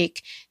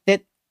unique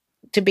that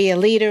to be a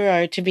leader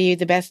or to be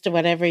the best at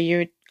whatever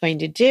you're going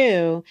to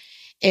do,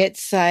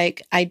 it's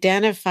like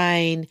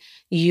identifying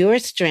your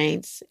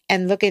strengths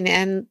and looking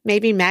and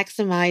maybe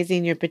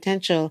maximizing your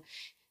potential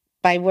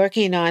by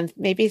working on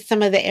maybe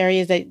some of the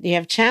areas that you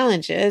have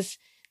challenges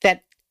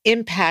that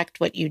impact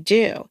what you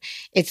do.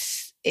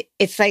 It's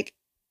like,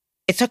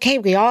 it's okay.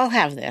 We all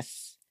have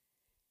this.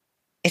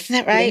 Isn't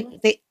that right?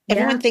 Yeah.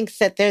 Everyone thinks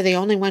that they're the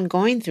only one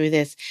going through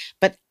this,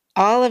 but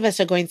all of us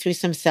are going through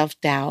some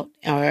self-doubt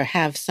or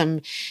have some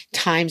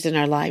times in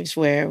our lives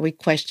where we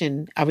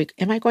question, am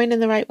I going in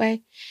the right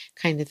way?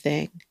 Kind of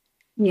thing.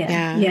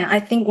 Yeah. I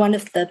think one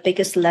of the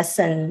biggest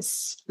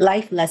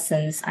life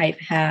lessons I've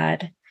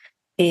had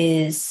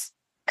is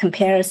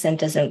comparison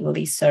doesn't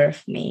really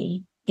serve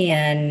me.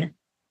 And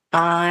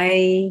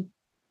I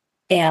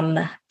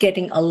am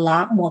getting a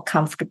lot more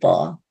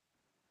comfortable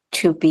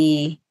to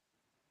be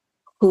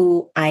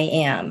who I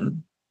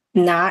am,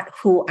 not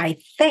who I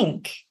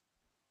think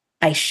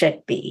I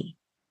should be.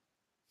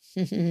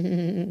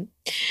 I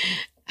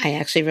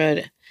actually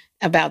wrote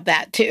about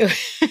that too.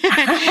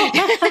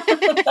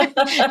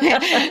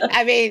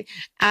 I mean,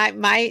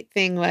 my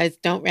thing was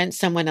don't rent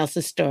someone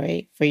else's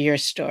story for your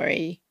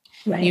story.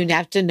 Right. You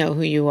have to know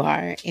who you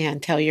are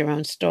and tell your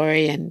own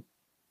story and,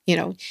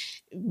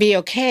 be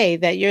okay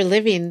that you're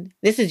living,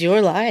 this is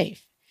your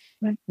life.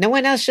 Right. No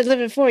one else should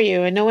live it for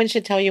you and no one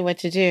should tell you what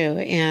to do.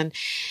 And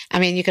I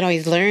mean, you can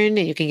always learn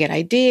and you can get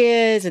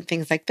ideas and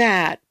things like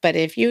that. But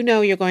if you know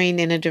you're going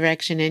in a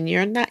direction and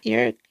you're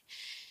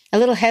a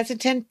little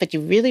hesitant, but you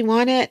really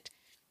want it,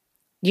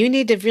 you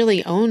need to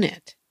really own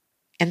it.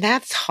 And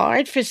that's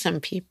hard for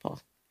some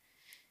people.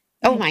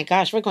 Oh my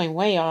gosh, we're going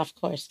way off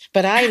course,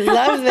 but I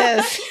love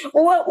this.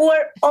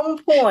 We're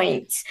on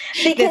point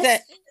because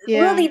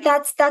really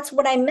that's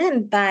what I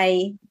meant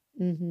by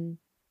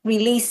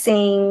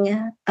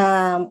releasing,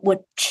 would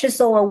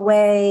chisel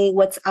away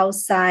what's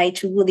outside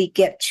to really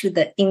get to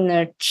the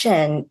inner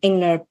Chen,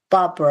 inner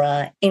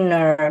Barbara,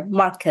 inner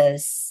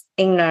Marcus,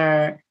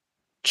 inner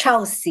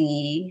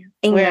Chelsea,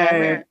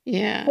 inner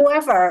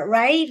whoever,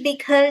 right?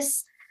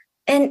 Because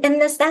and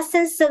there's that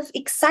sense of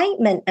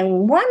excitement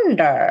and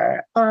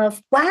wonder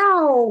of,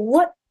 wow,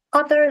 what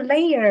other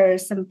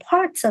layers and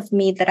parts of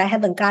me that I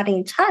haven't got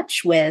in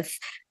touch with?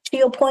 To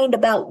your point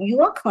about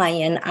your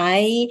client,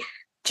 I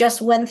just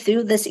went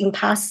through this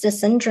imposter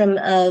syndrome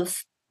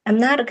of, I'm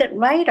not a good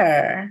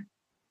writer.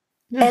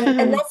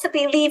 And that's a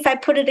belief. I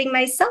put it in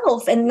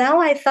myself. And now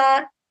I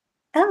thought,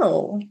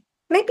 oh,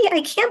 maybe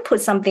I can put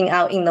something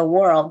out in the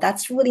world.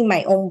 That's really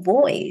my own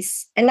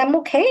voice. And I'm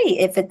okay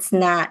if it's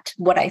not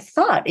what I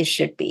thought it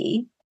should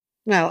be.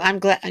 Well, I'm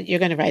glad you're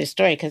going to write a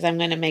story because I'm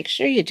going to make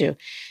sure you do.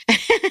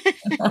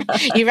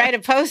 You write a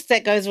post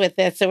that goes with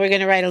this. So we're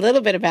going to write a little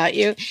bit about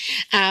you.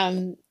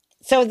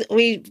 So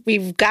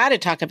we've got to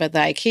talk about the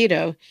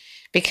Aikido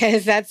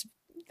because that's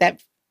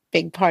that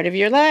big part of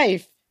your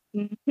life.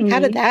 How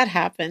did that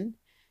happen?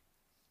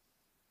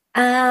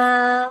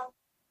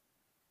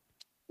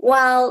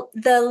 Well,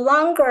 the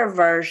longer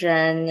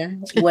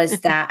version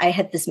was that I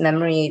had this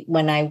memory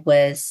when I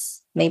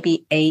was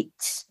maybe 8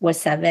 or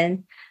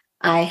 7.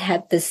 I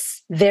had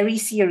this very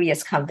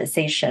serious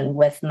conversation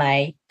with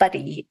my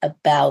buddy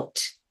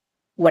about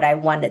what I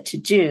wanted to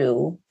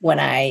do when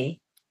I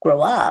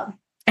grow up.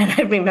 And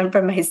I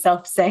remember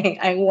myself saying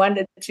I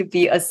wanted to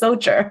be a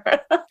soldier.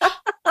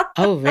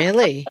 Oh,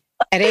 really?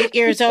 At 8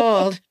 years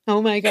old?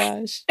 Oh my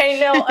gosh. I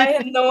know. I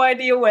had no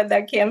idea where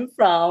that came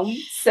from.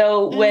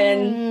 So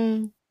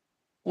when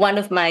one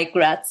of my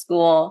grad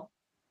school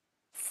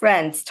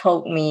friends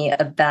told me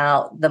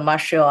about the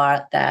martial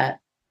art that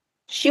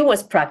she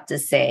was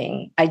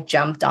practicing, I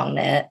jumped on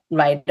it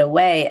right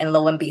away. And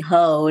lo and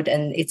behold,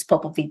 and it's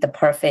probably the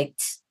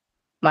perfect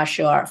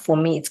martial art for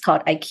me. It's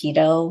called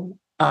Aikido.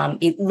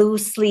 It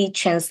loosely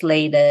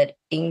translated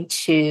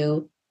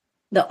into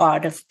the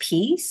art of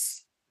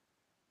peace.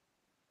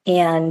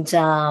 And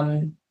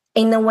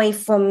in a way,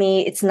 for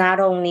me, it's not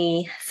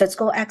only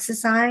physical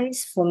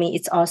exercise. For me,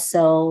 it's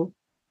also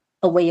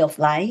a way of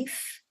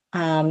life.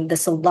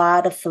 There's a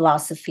lot of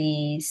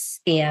philosophies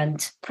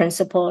and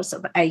principles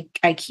of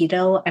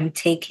Aikido I'm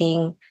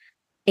taking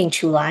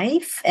into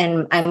life.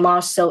 And I'm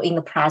also in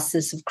the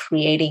process of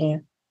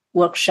creating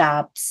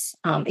workshops,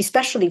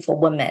 especially for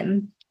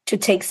women, to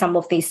take some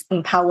of these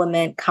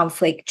empowerment,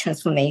 conflict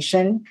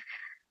transformation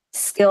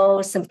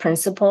skills and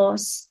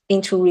principles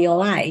into real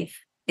life.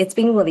 It's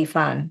been really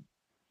fun.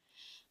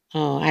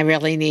 Oh, I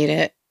really need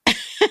it. You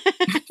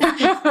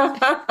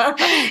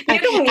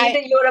don't need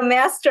it. You're a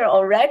master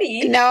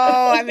already. No,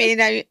 I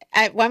mean,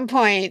 at one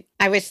point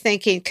I was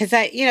thinking, because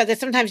that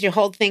sometimes you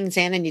hold things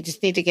in and you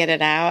just need to get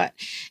it out.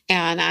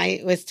 And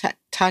I was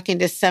talking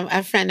to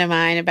a friend of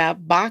mine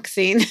about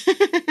boxing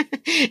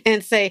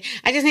and say,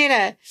 I just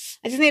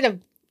need a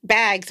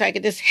bag so I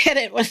could just hit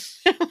it once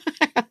in a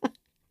while.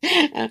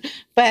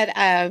 But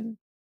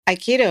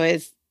Aikido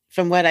is,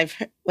 from what I've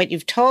heard, what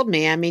you've told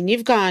me, I mean,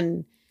 you've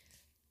been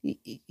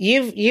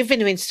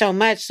doing so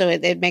much, so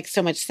it makes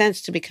so much sense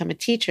to become a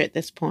teacher at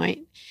this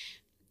point.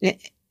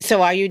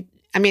 So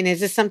is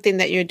this something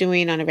that you're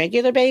doing on a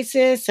regular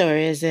basis, or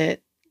is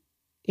it,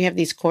 you have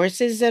these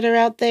courses that are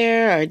out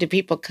there, or do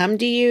people come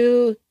to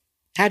you?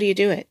 How do you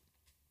do it?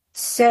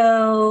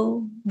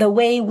 So the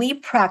way we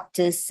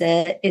practice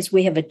it is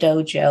we have a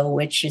dojo,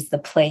 which is the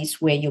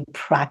place where you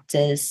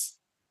practice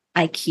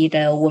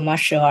Aikido or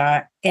martial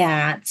art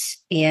at.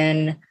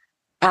 In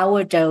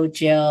our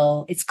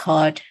dojo, it's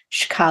called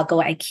Chicago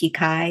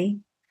Aikikai.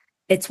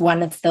 It's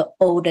one of the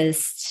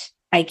oldest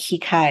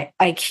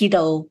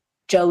Aikido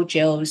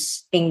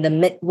dojos in the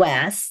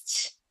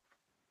Midwest.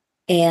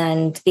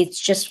 And it's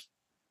just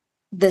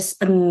this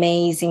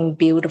amazing,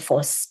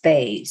 beautiful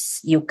space.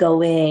 You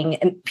go in,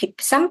 and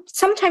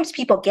sometimes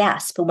people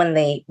gasp when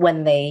they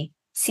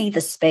see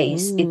the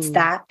space. It's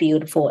that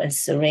beautiful and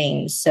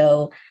serene.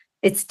 So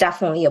it's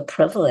definitely a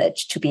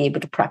privilege to be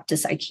able to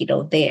practice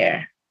Aikido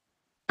there.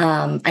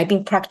 I've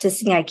been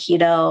practicing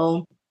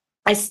Aikido.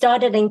 I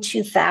started in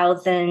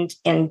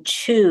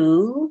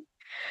 2002,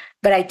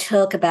 but I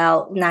took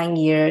about 9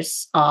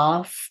 years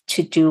off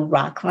to do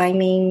rock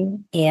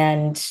climbing,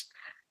 and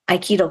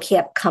Aikido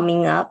kept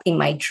coming up in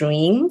my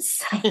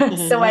dreams.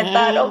 So I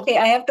thought, okay,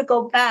 I have to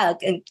go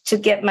back and to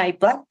get my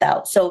black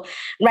belt. So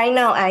right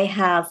now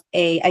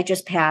I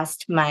just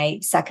passed my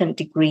 2nd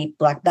degree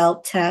black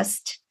belt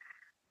test.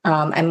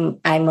 I'm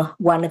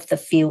one of the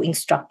few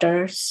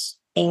instructors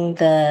in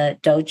the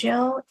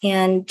dojo.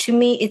 And to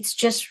me, it's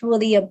just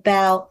really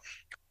about,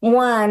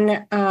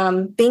 one,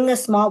 being a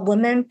small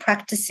woman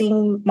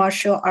practicing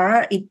martial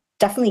art. It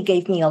definitely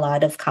gave me a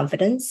lot of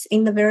confidence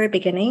in the very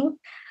beginning.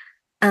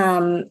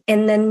 And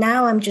then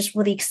now I'm just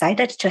really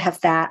excited to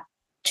have that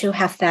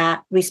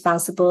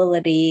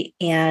responsibility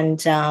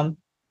and,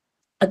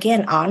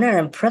 again, honor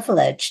and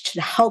privilege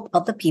to help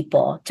other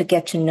people to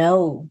get to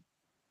know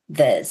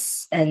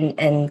this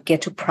and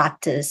get to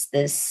practice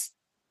this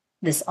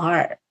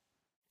art.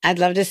 I'd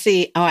love to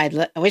see.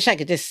 I wish I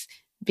could just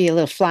be a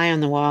little fly on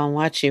the wall and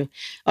watch you,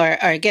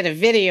 or get a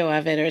video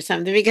of it or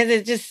something, because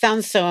it just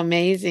sounds so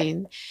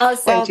amazing. I'll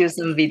send you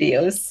some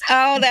videos.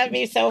 Oh, that'd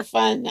be so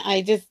fun.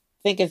 I just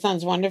think it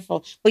sounds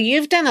wonderful. Well,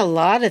 you've done a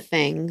lot of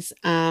things.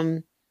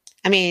 You've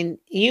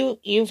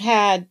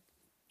had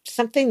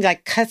something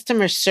like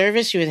customer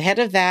service. You were the head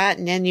of that,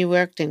 and then you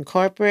worked in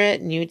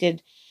corporate, and you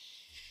did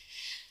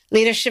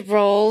leadership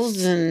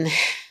roles. And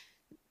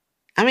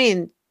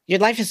your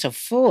life is so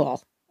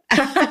full.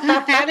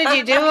 How did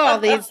you do all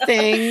these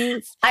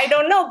things? I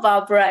don't know,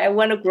 Barbara. I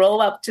want to grow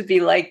up to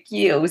be like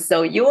you.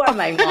 So you are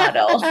my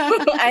model.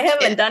 I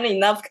haven't done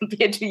enough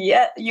compared to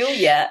you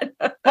yet.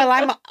 Well,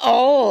 I'm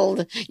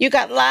old. You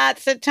got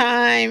lots of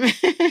time.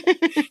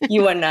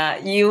 You are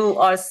not. You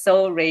are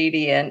so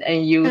radiant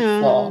and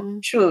youthful,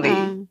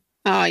 truly.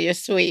 Oh, you're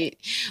sweet.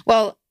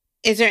 Well,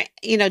 is there,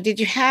 did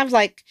you have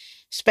like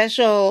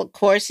special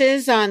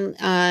courses on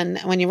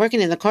when you're working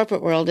in the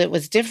corporate world? It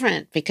was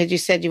different because you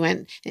said you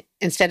went,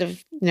 instead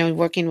of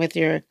working with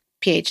your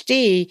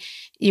PhD,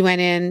 you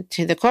went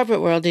into the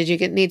corporate world. Did you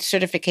need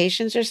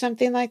certifications or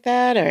something like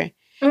that, or?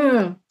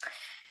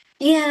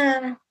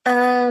 Yeah,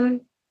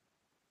 Not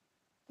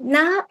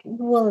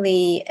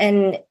really.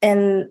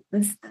 And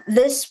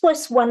this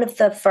was one of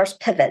the first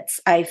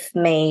pivots I've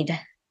made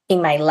in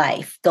my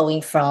life,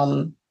 going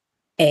from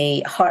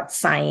a hard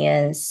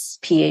science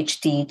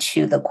PhD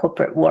to the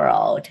corporate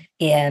world.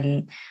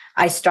 And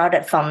I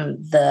started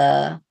from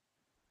the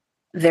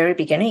very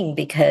beginning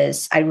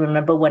because I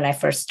remember when I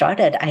first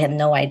started, I had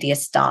no idea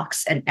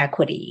stocks and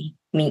equity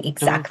mean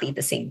exactly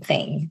the same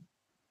thing.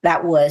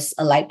 That was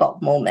a light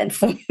bulb moment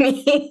for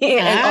me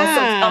and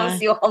also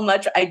tells you how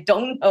much I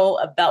don't know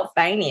about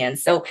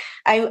finance. So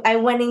I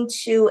went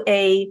into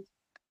a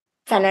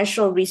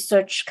financial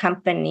research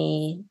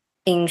company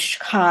in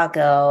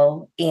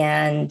Chicago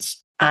and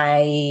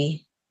I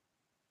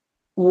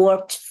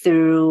worked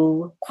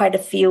through quite a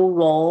few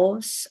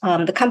roles.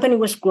 The company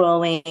was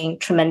growing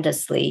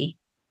tremendously.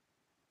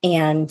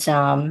 And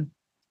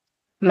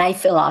my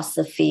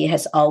philosophy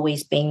has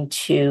always been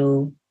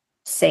to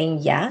saying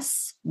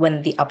yes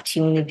when the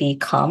opportunity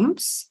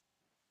comes.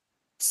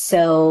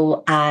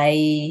 So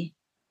I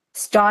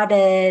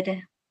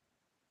started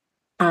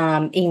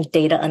in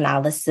data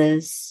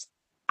analysis.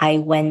 I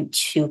went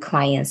to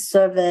client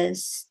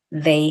service.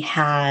 They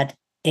had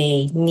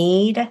a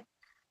need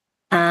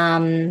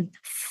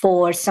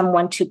for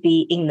someone to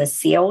be in the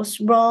sales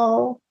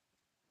role.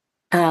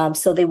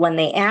 So when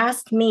they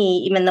asked me,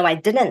 even though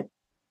I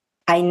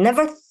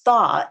never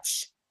thought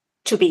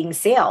to be in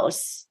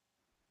sales,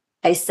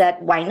 I said,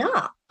 why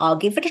not? I'll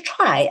give it a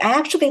try. I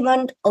actually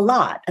learned a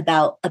lot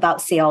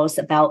about sales,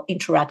 about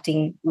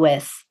interacting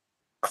with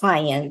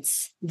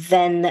clients.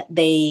 Then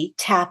they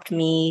tapped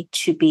me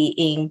to be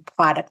in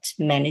product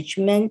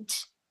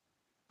management,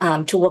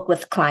 to work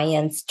with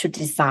clients to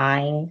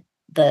design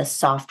the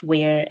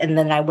software. And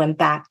then I went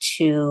back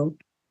to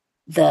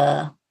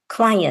the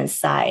client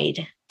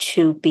side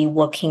to be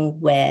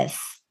working with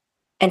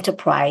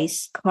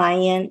enterprise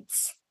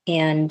clients.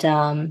 And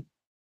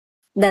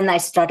then I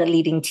started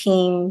leading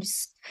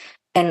teams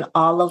and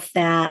all of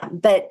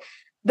that. But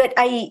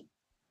I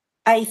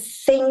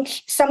think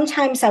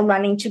sometimes I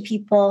run into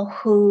people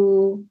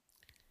who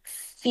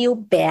feel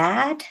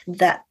bad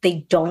that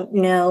they don't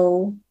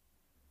know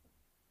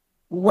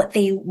what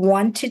they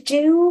want to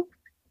do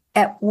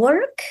at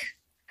work.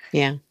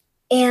 Yeah.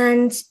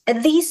 And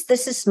at least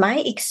this is my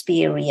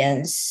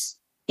experience.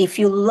 If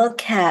you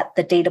look at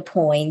the data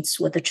points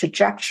with the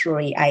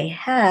trajectory I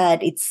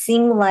had, it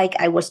seemed like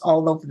I was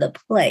all over the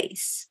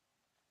place.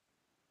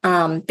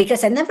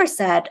 Because I never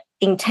said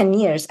in 10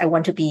 years, I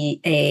want to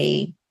be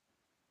a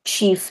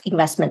chief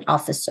investment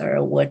officer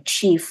or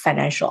chief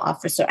financial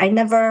officer. I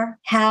never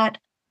had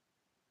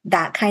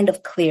that kind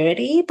of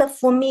clarity. But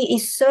for me,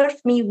 it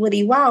served me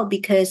really well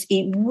because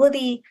it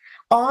really,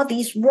 all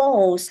these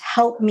roles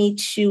helped me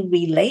to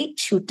relate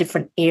to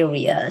different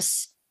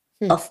areas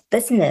of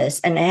business.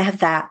 And I have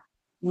that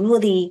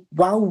really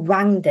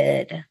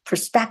well-rounded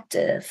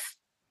perspective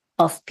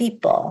of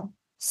people.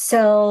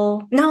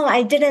 So no,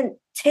 I didn't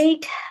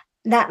take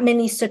that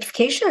many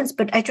certifications,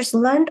 but I just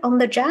learned on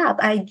the job.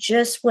 I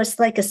just was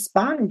like a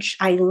sponge.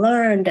 I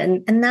learned,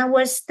 and that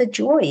was the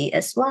joy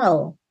as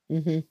well.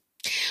 Mm-hmm.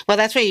 Well,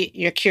 that's where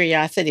your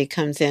curiosity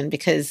comes in,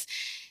 because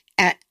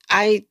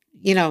I'm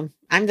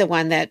the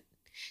one that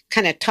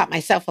kind of taught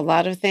myself a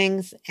lot of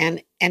things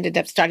and ended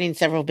up starting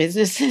several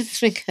businesses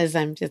because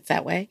I'm just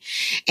that way.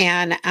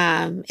 And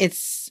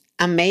it's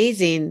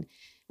amazing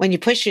when you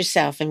push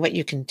yourself and what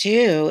you can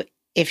do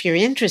if you're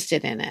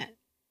interested in it,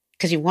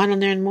 because you want to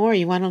learn more.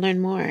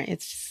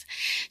 It's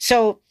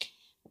so.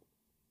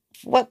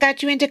 What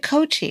got you into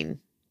coaching?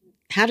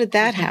 How did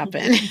that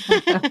happen?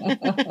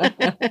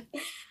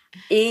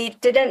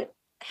 It didn't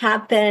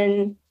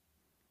happen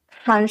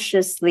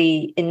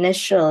consciously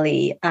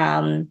initially.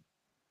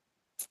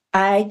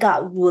 I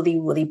got really,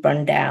 really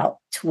burned out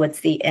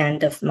towards the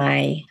end of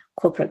my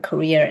corporate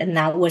career. And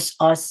that was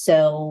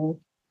also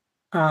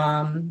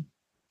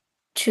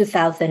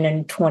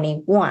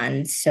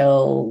 2021.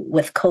 So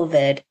with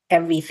COVID,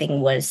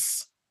 everything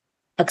was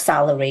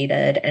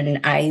accelerated. And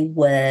I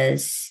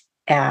was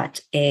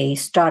at a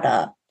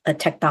startup, a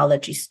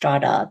technology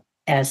startup,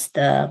 as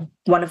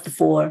one of the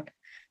 4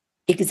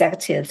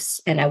 executives,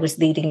 and I was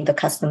leading the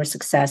customer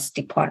success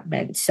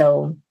department.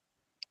 So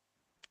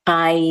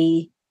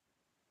I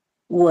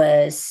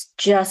was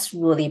just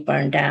really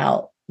burned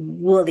out,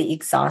 really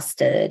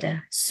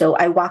exhausted. So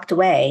I walked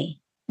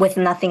away with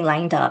nothing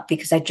lined up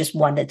because I just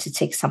wanted to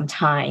take some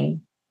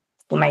time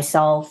for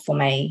myself, for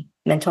my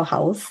mental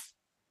health.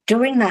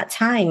 During that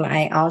time,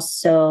 I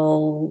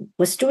also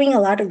was doing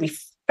a lot of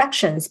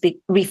reflections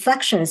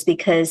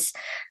because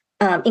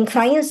in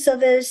client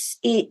service,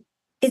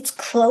 it's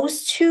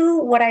close to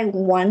what I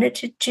wanted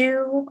to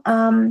do.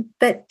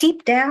 But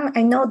deep down,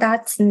 I know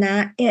that's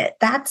not it.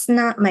 That's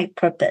not my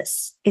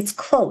purpose. It's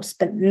close,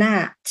 but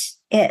not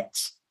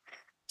it.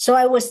 So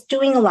I was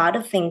doing a lot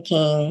of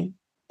thinking,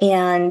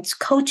 and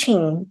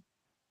coaching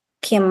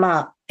came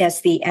up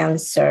as the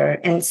answer.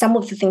 And some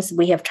of the things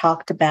we have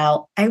talked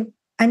about, I'm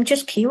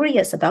just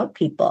curious about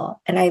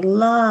people. And I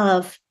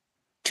love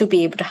to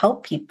be able to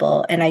help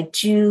people. And I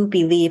do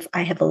believe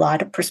I have a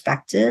lot of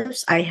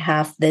perspectives. I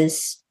have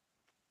this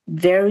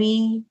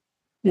very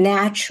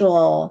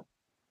natural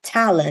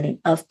talent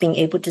of being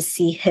able to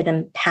see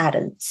hidden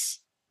patterns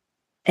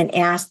and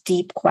ask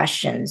deep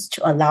questions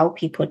to allow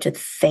people to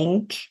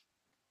think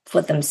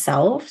for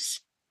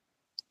themselves.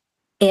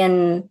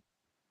 And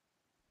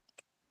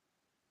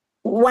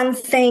one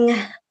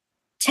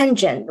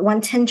tangent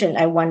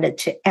I wanted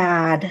to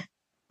add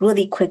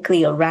really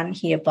quickly around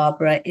here,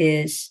 Barbara,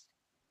 is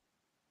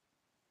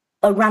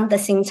around the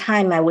same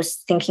time I was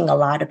thinking a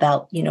lot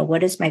about,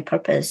 what is my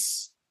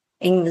purpose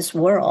in this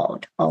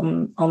world,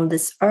 on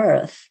this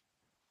earth?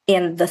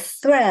 And the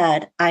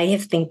thread I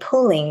have been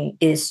pulling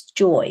is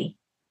joy.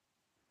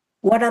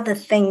 What are the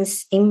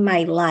things in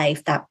my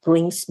life that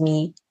brings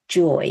me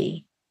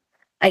joy?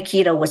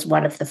 Aikido was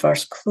one of the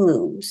first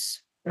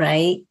clues,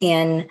 right?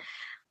 And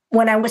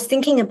when I was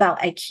thinking about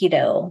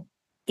Aikido,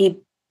 it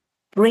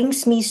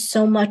brings me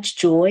so much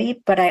joy,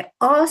 but I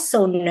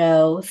also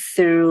know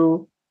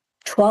through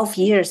 12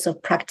 years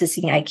of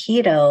practicing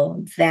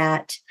Aikido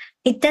that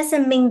it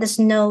doesn't mean there's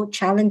no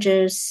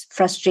challenges,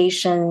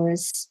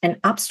 frustrations, and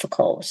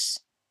obstacles.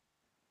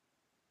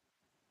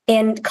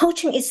 And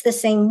coaching is the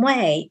same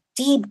way.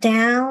 Deep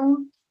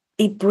down,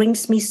 it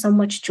brings me so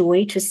much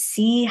joy to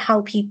see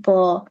how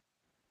people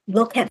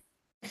look at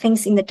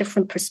things in a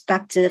different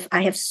perspective.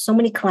 I have so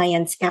many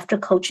clients after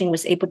coaching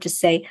was able to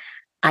say,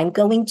 I'm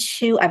going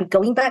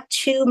back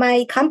to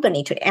my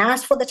company to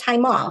ask for the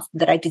time off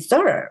that I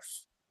deserve.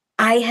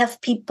 I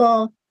have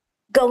people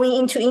going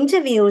into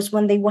interviews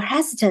when they were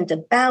hesitant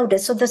about it.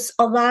 So there's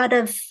a lot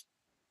of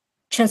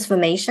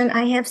transformation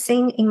I have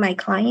seen in my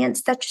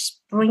clients that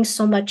just brings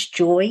so much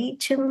joy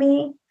to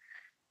me.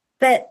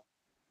 But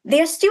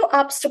there's still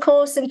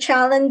obstacles and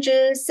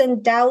challenges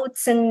and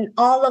doubts and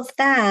all of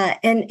that.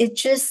 And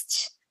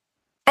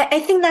I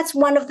think that's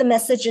one of the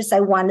messages I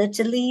wanted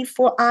to leave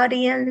for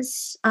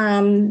audience.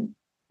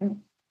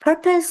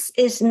 Purpose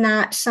is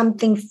not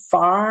something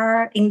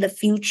far in the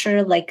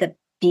future, like a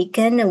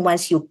beacon. And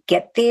once you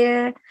get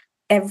there,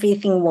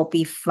 everything will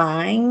be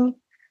fine.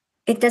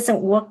 It doesn't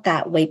work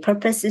that way.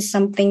 Purpose is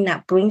something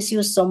that brings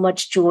you so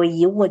much joy.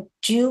 You would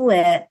do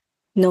it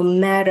no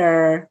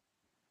matter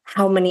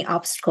how many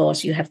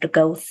obstacles you have to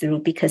go through,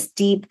 because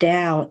deep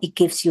down, it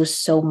gives you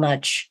so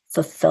much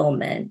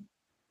fulfillment.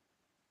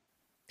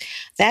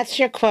 That's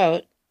your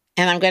quote,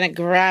 and I'm going to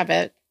grab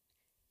it.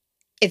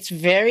 It's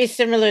very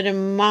similar to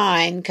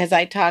mine because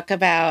I talk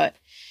about,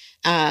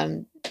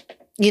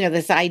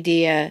 this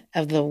idea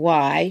of the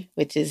why,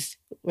 which is,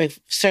 we're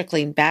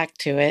circling back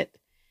to it.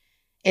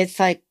 It's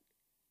like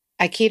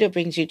Aikido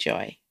brings you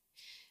joy.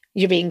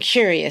 You being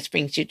curious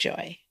brings you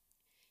joy.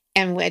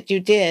 And what you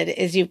did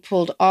is you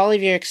pulled all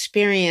of your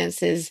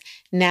experiences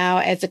now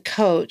as a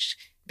coach,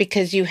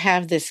 because you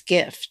have this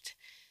gift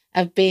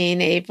of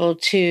being able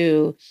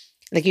to,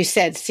 like you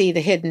said, see the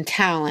hidden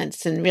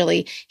talents and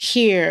really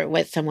hear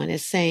what someone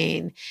is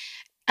saying.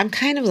 I'm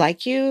kind of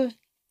like you.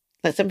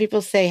 But some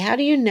people say, how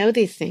do you know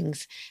these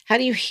things? How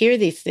do you hear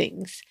these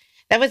things?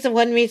 That was the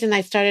one reason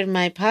I started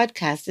my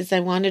podcast, is I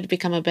wanted to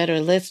become a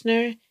better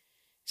listener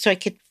so I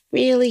could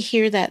really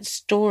hear that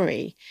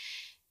story.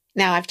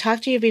 Now, I've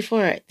talked to you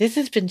before. This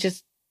has been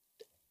just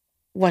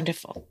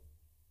wonderful.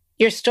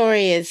 Your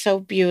story is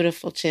so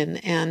beautiful, Chin.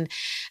 And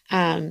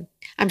I'm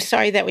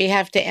sorry that we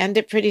have to end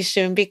it pretty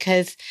soon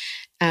because,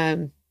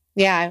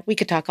 we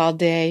could talk all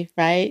day,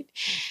 right?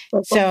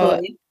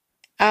 So,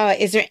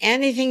 is there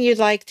anything you'd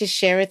like to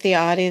share with the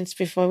audience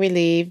before we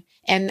leave,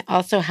 and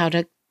also how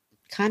to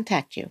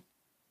contact you?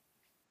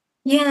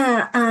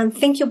 Yeah,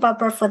 thank you,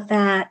 Barbara, for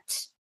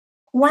that.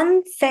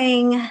 One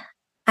thing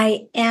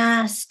I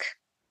ask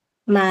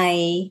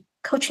my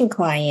coaching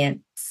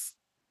clients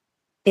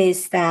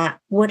is that,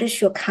 what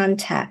is your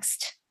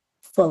context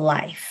for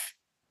life?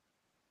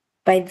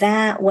 By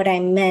that, what I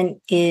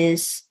meant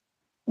is,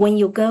 when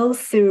you go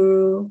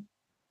through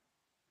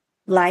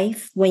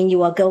life, when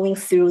you are going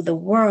through the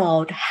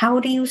world, how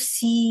do you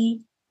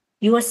see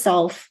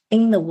yourself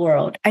in the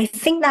world? I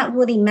think that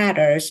really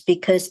matters,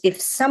 because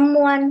if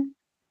someone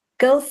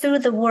go through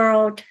the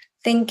world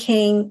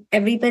thinking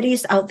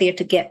everybody's out there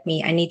to get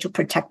me, I need to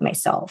protect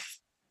myself,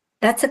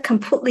 that's a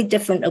completely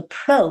different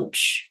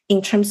approach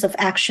in terms of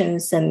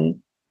actions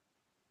and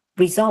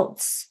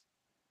results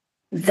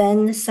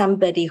than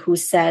somebody who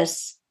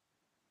says,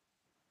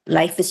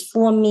 life is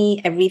for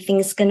me, everything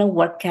is going to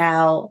work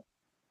out,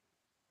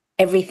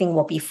 everything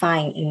will be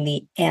fine in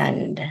the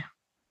end.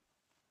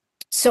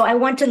 So I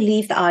want to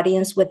leave the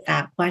audience with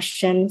that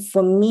question.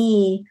 For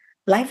me,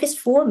 life is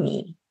for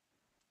me,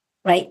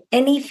 right?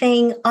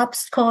 Anything,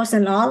 obstacles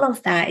and all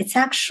of that, it's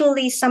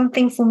actually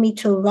something for me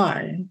to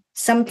learn,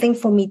 something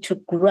for me to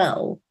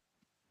grow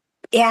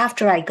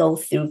after I go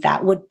through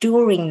that, or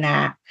during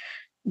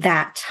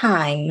that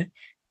time.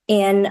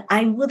 And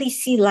I really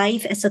see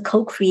life as a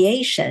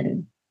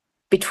co-creation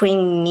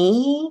between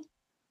me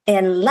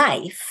and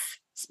life.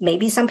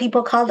 Maybe some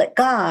people call it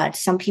God.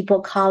 Some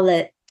people call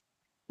it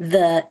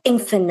the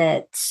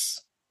infinite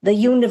the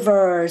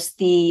universe,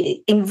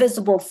 the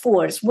invisible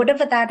force,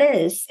 whatever that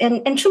is.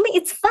 And truly,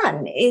 it's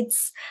fun.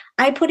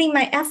 I put in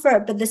my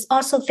effort, but there's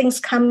also things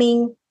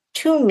coming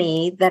to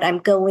me that I'm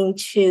going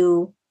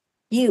to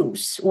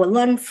use or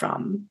learn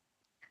from.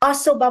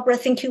 Also, Barbara,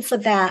 thank you for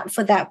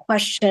that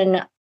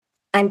question.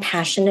 I'm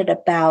passionate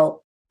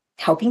about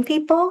helping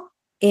people.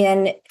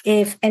 And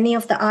if any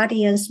of the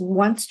audience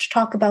wants to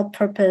talk about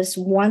purpose,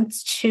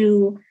 wants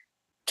to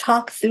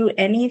talk through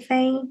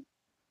anything,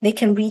 they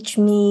can reach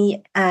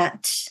me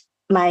at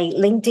my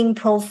LinkedIn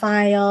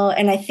profile.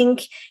 And I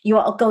think you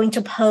are going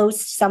to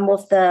post some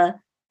of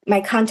my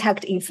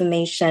contact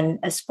information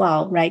as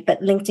well, right?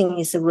 But LinkedIn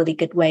is a really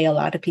good way. A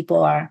lot of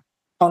people are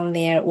on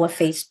there, or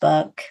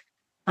Facebook.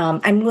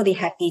 I'm really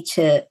happy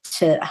to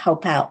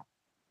help out.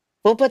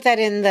 We'll put that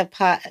in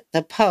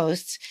the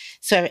post.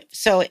 So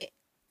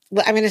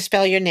I'm going to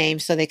spell your name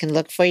so they can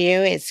look for you.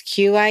 It's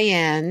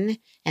Quin,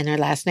 and her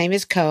last name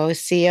is Coe,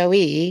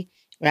 Coe,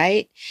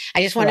 right?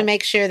 I just want to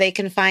make sure they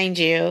can find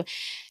you.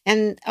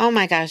 And oh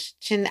my gosh,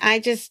 Chin, we're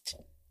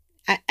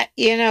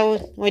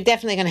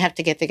definitely going to have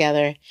to get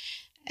together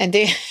and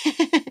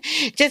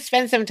just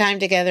spend some time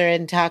together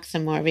and talk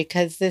some more,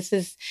 because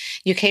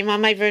you came on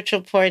my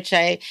virtual porch.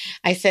 I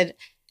said,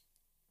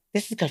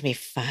 this is going to be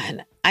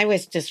fun. I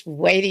was just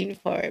waiting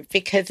for it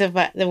because of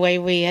the way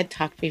we had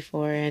talked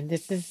before. And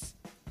this is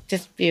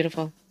just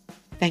beautiful.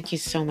 Thank you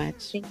so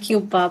much. Thank you,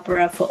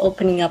 Barbara, for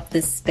opening up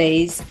this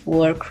space,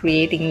 for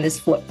creating this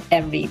for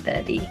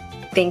everybody.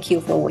 Thank you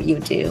for what you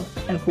do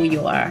and who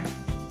you are.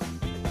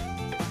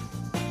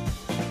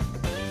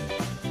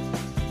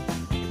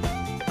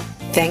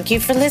 Thank you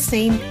for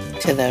listening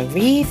to the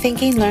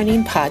Rethinking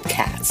Learning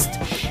podcast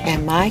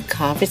and my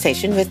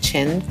conversation with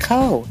Chin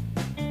Coe.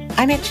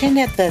 I met Chin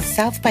at the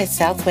South by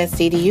Southwest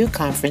EDU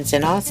conference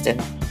in Austin.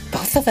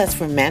 Both of us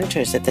were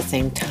mentors at the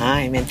same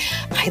time, and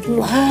I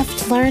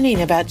loved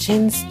learning about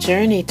Chin's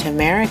journey to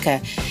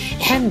America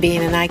and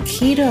being an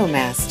Aikido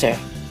master.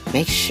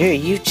 Make sure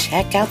you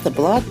check out the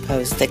blog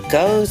post that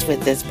goes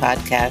with this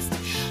podcast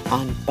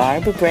on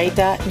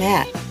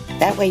barbarabray.net.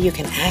 That way you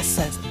can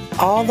access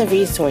all the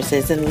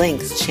resources and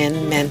links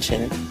Chin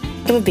mentioned.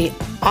 It would be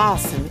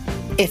awesome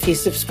if you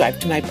subscribe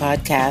to my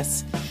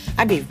podcast.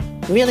 I'd be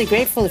really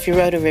grateful if you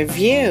wrote a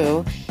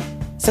review.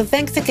 So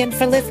thanks again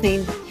for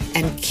listening,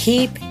 and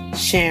keep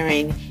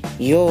sharing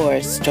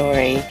your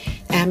story.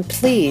 And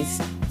please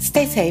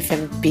stay safe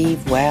and be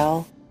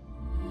well.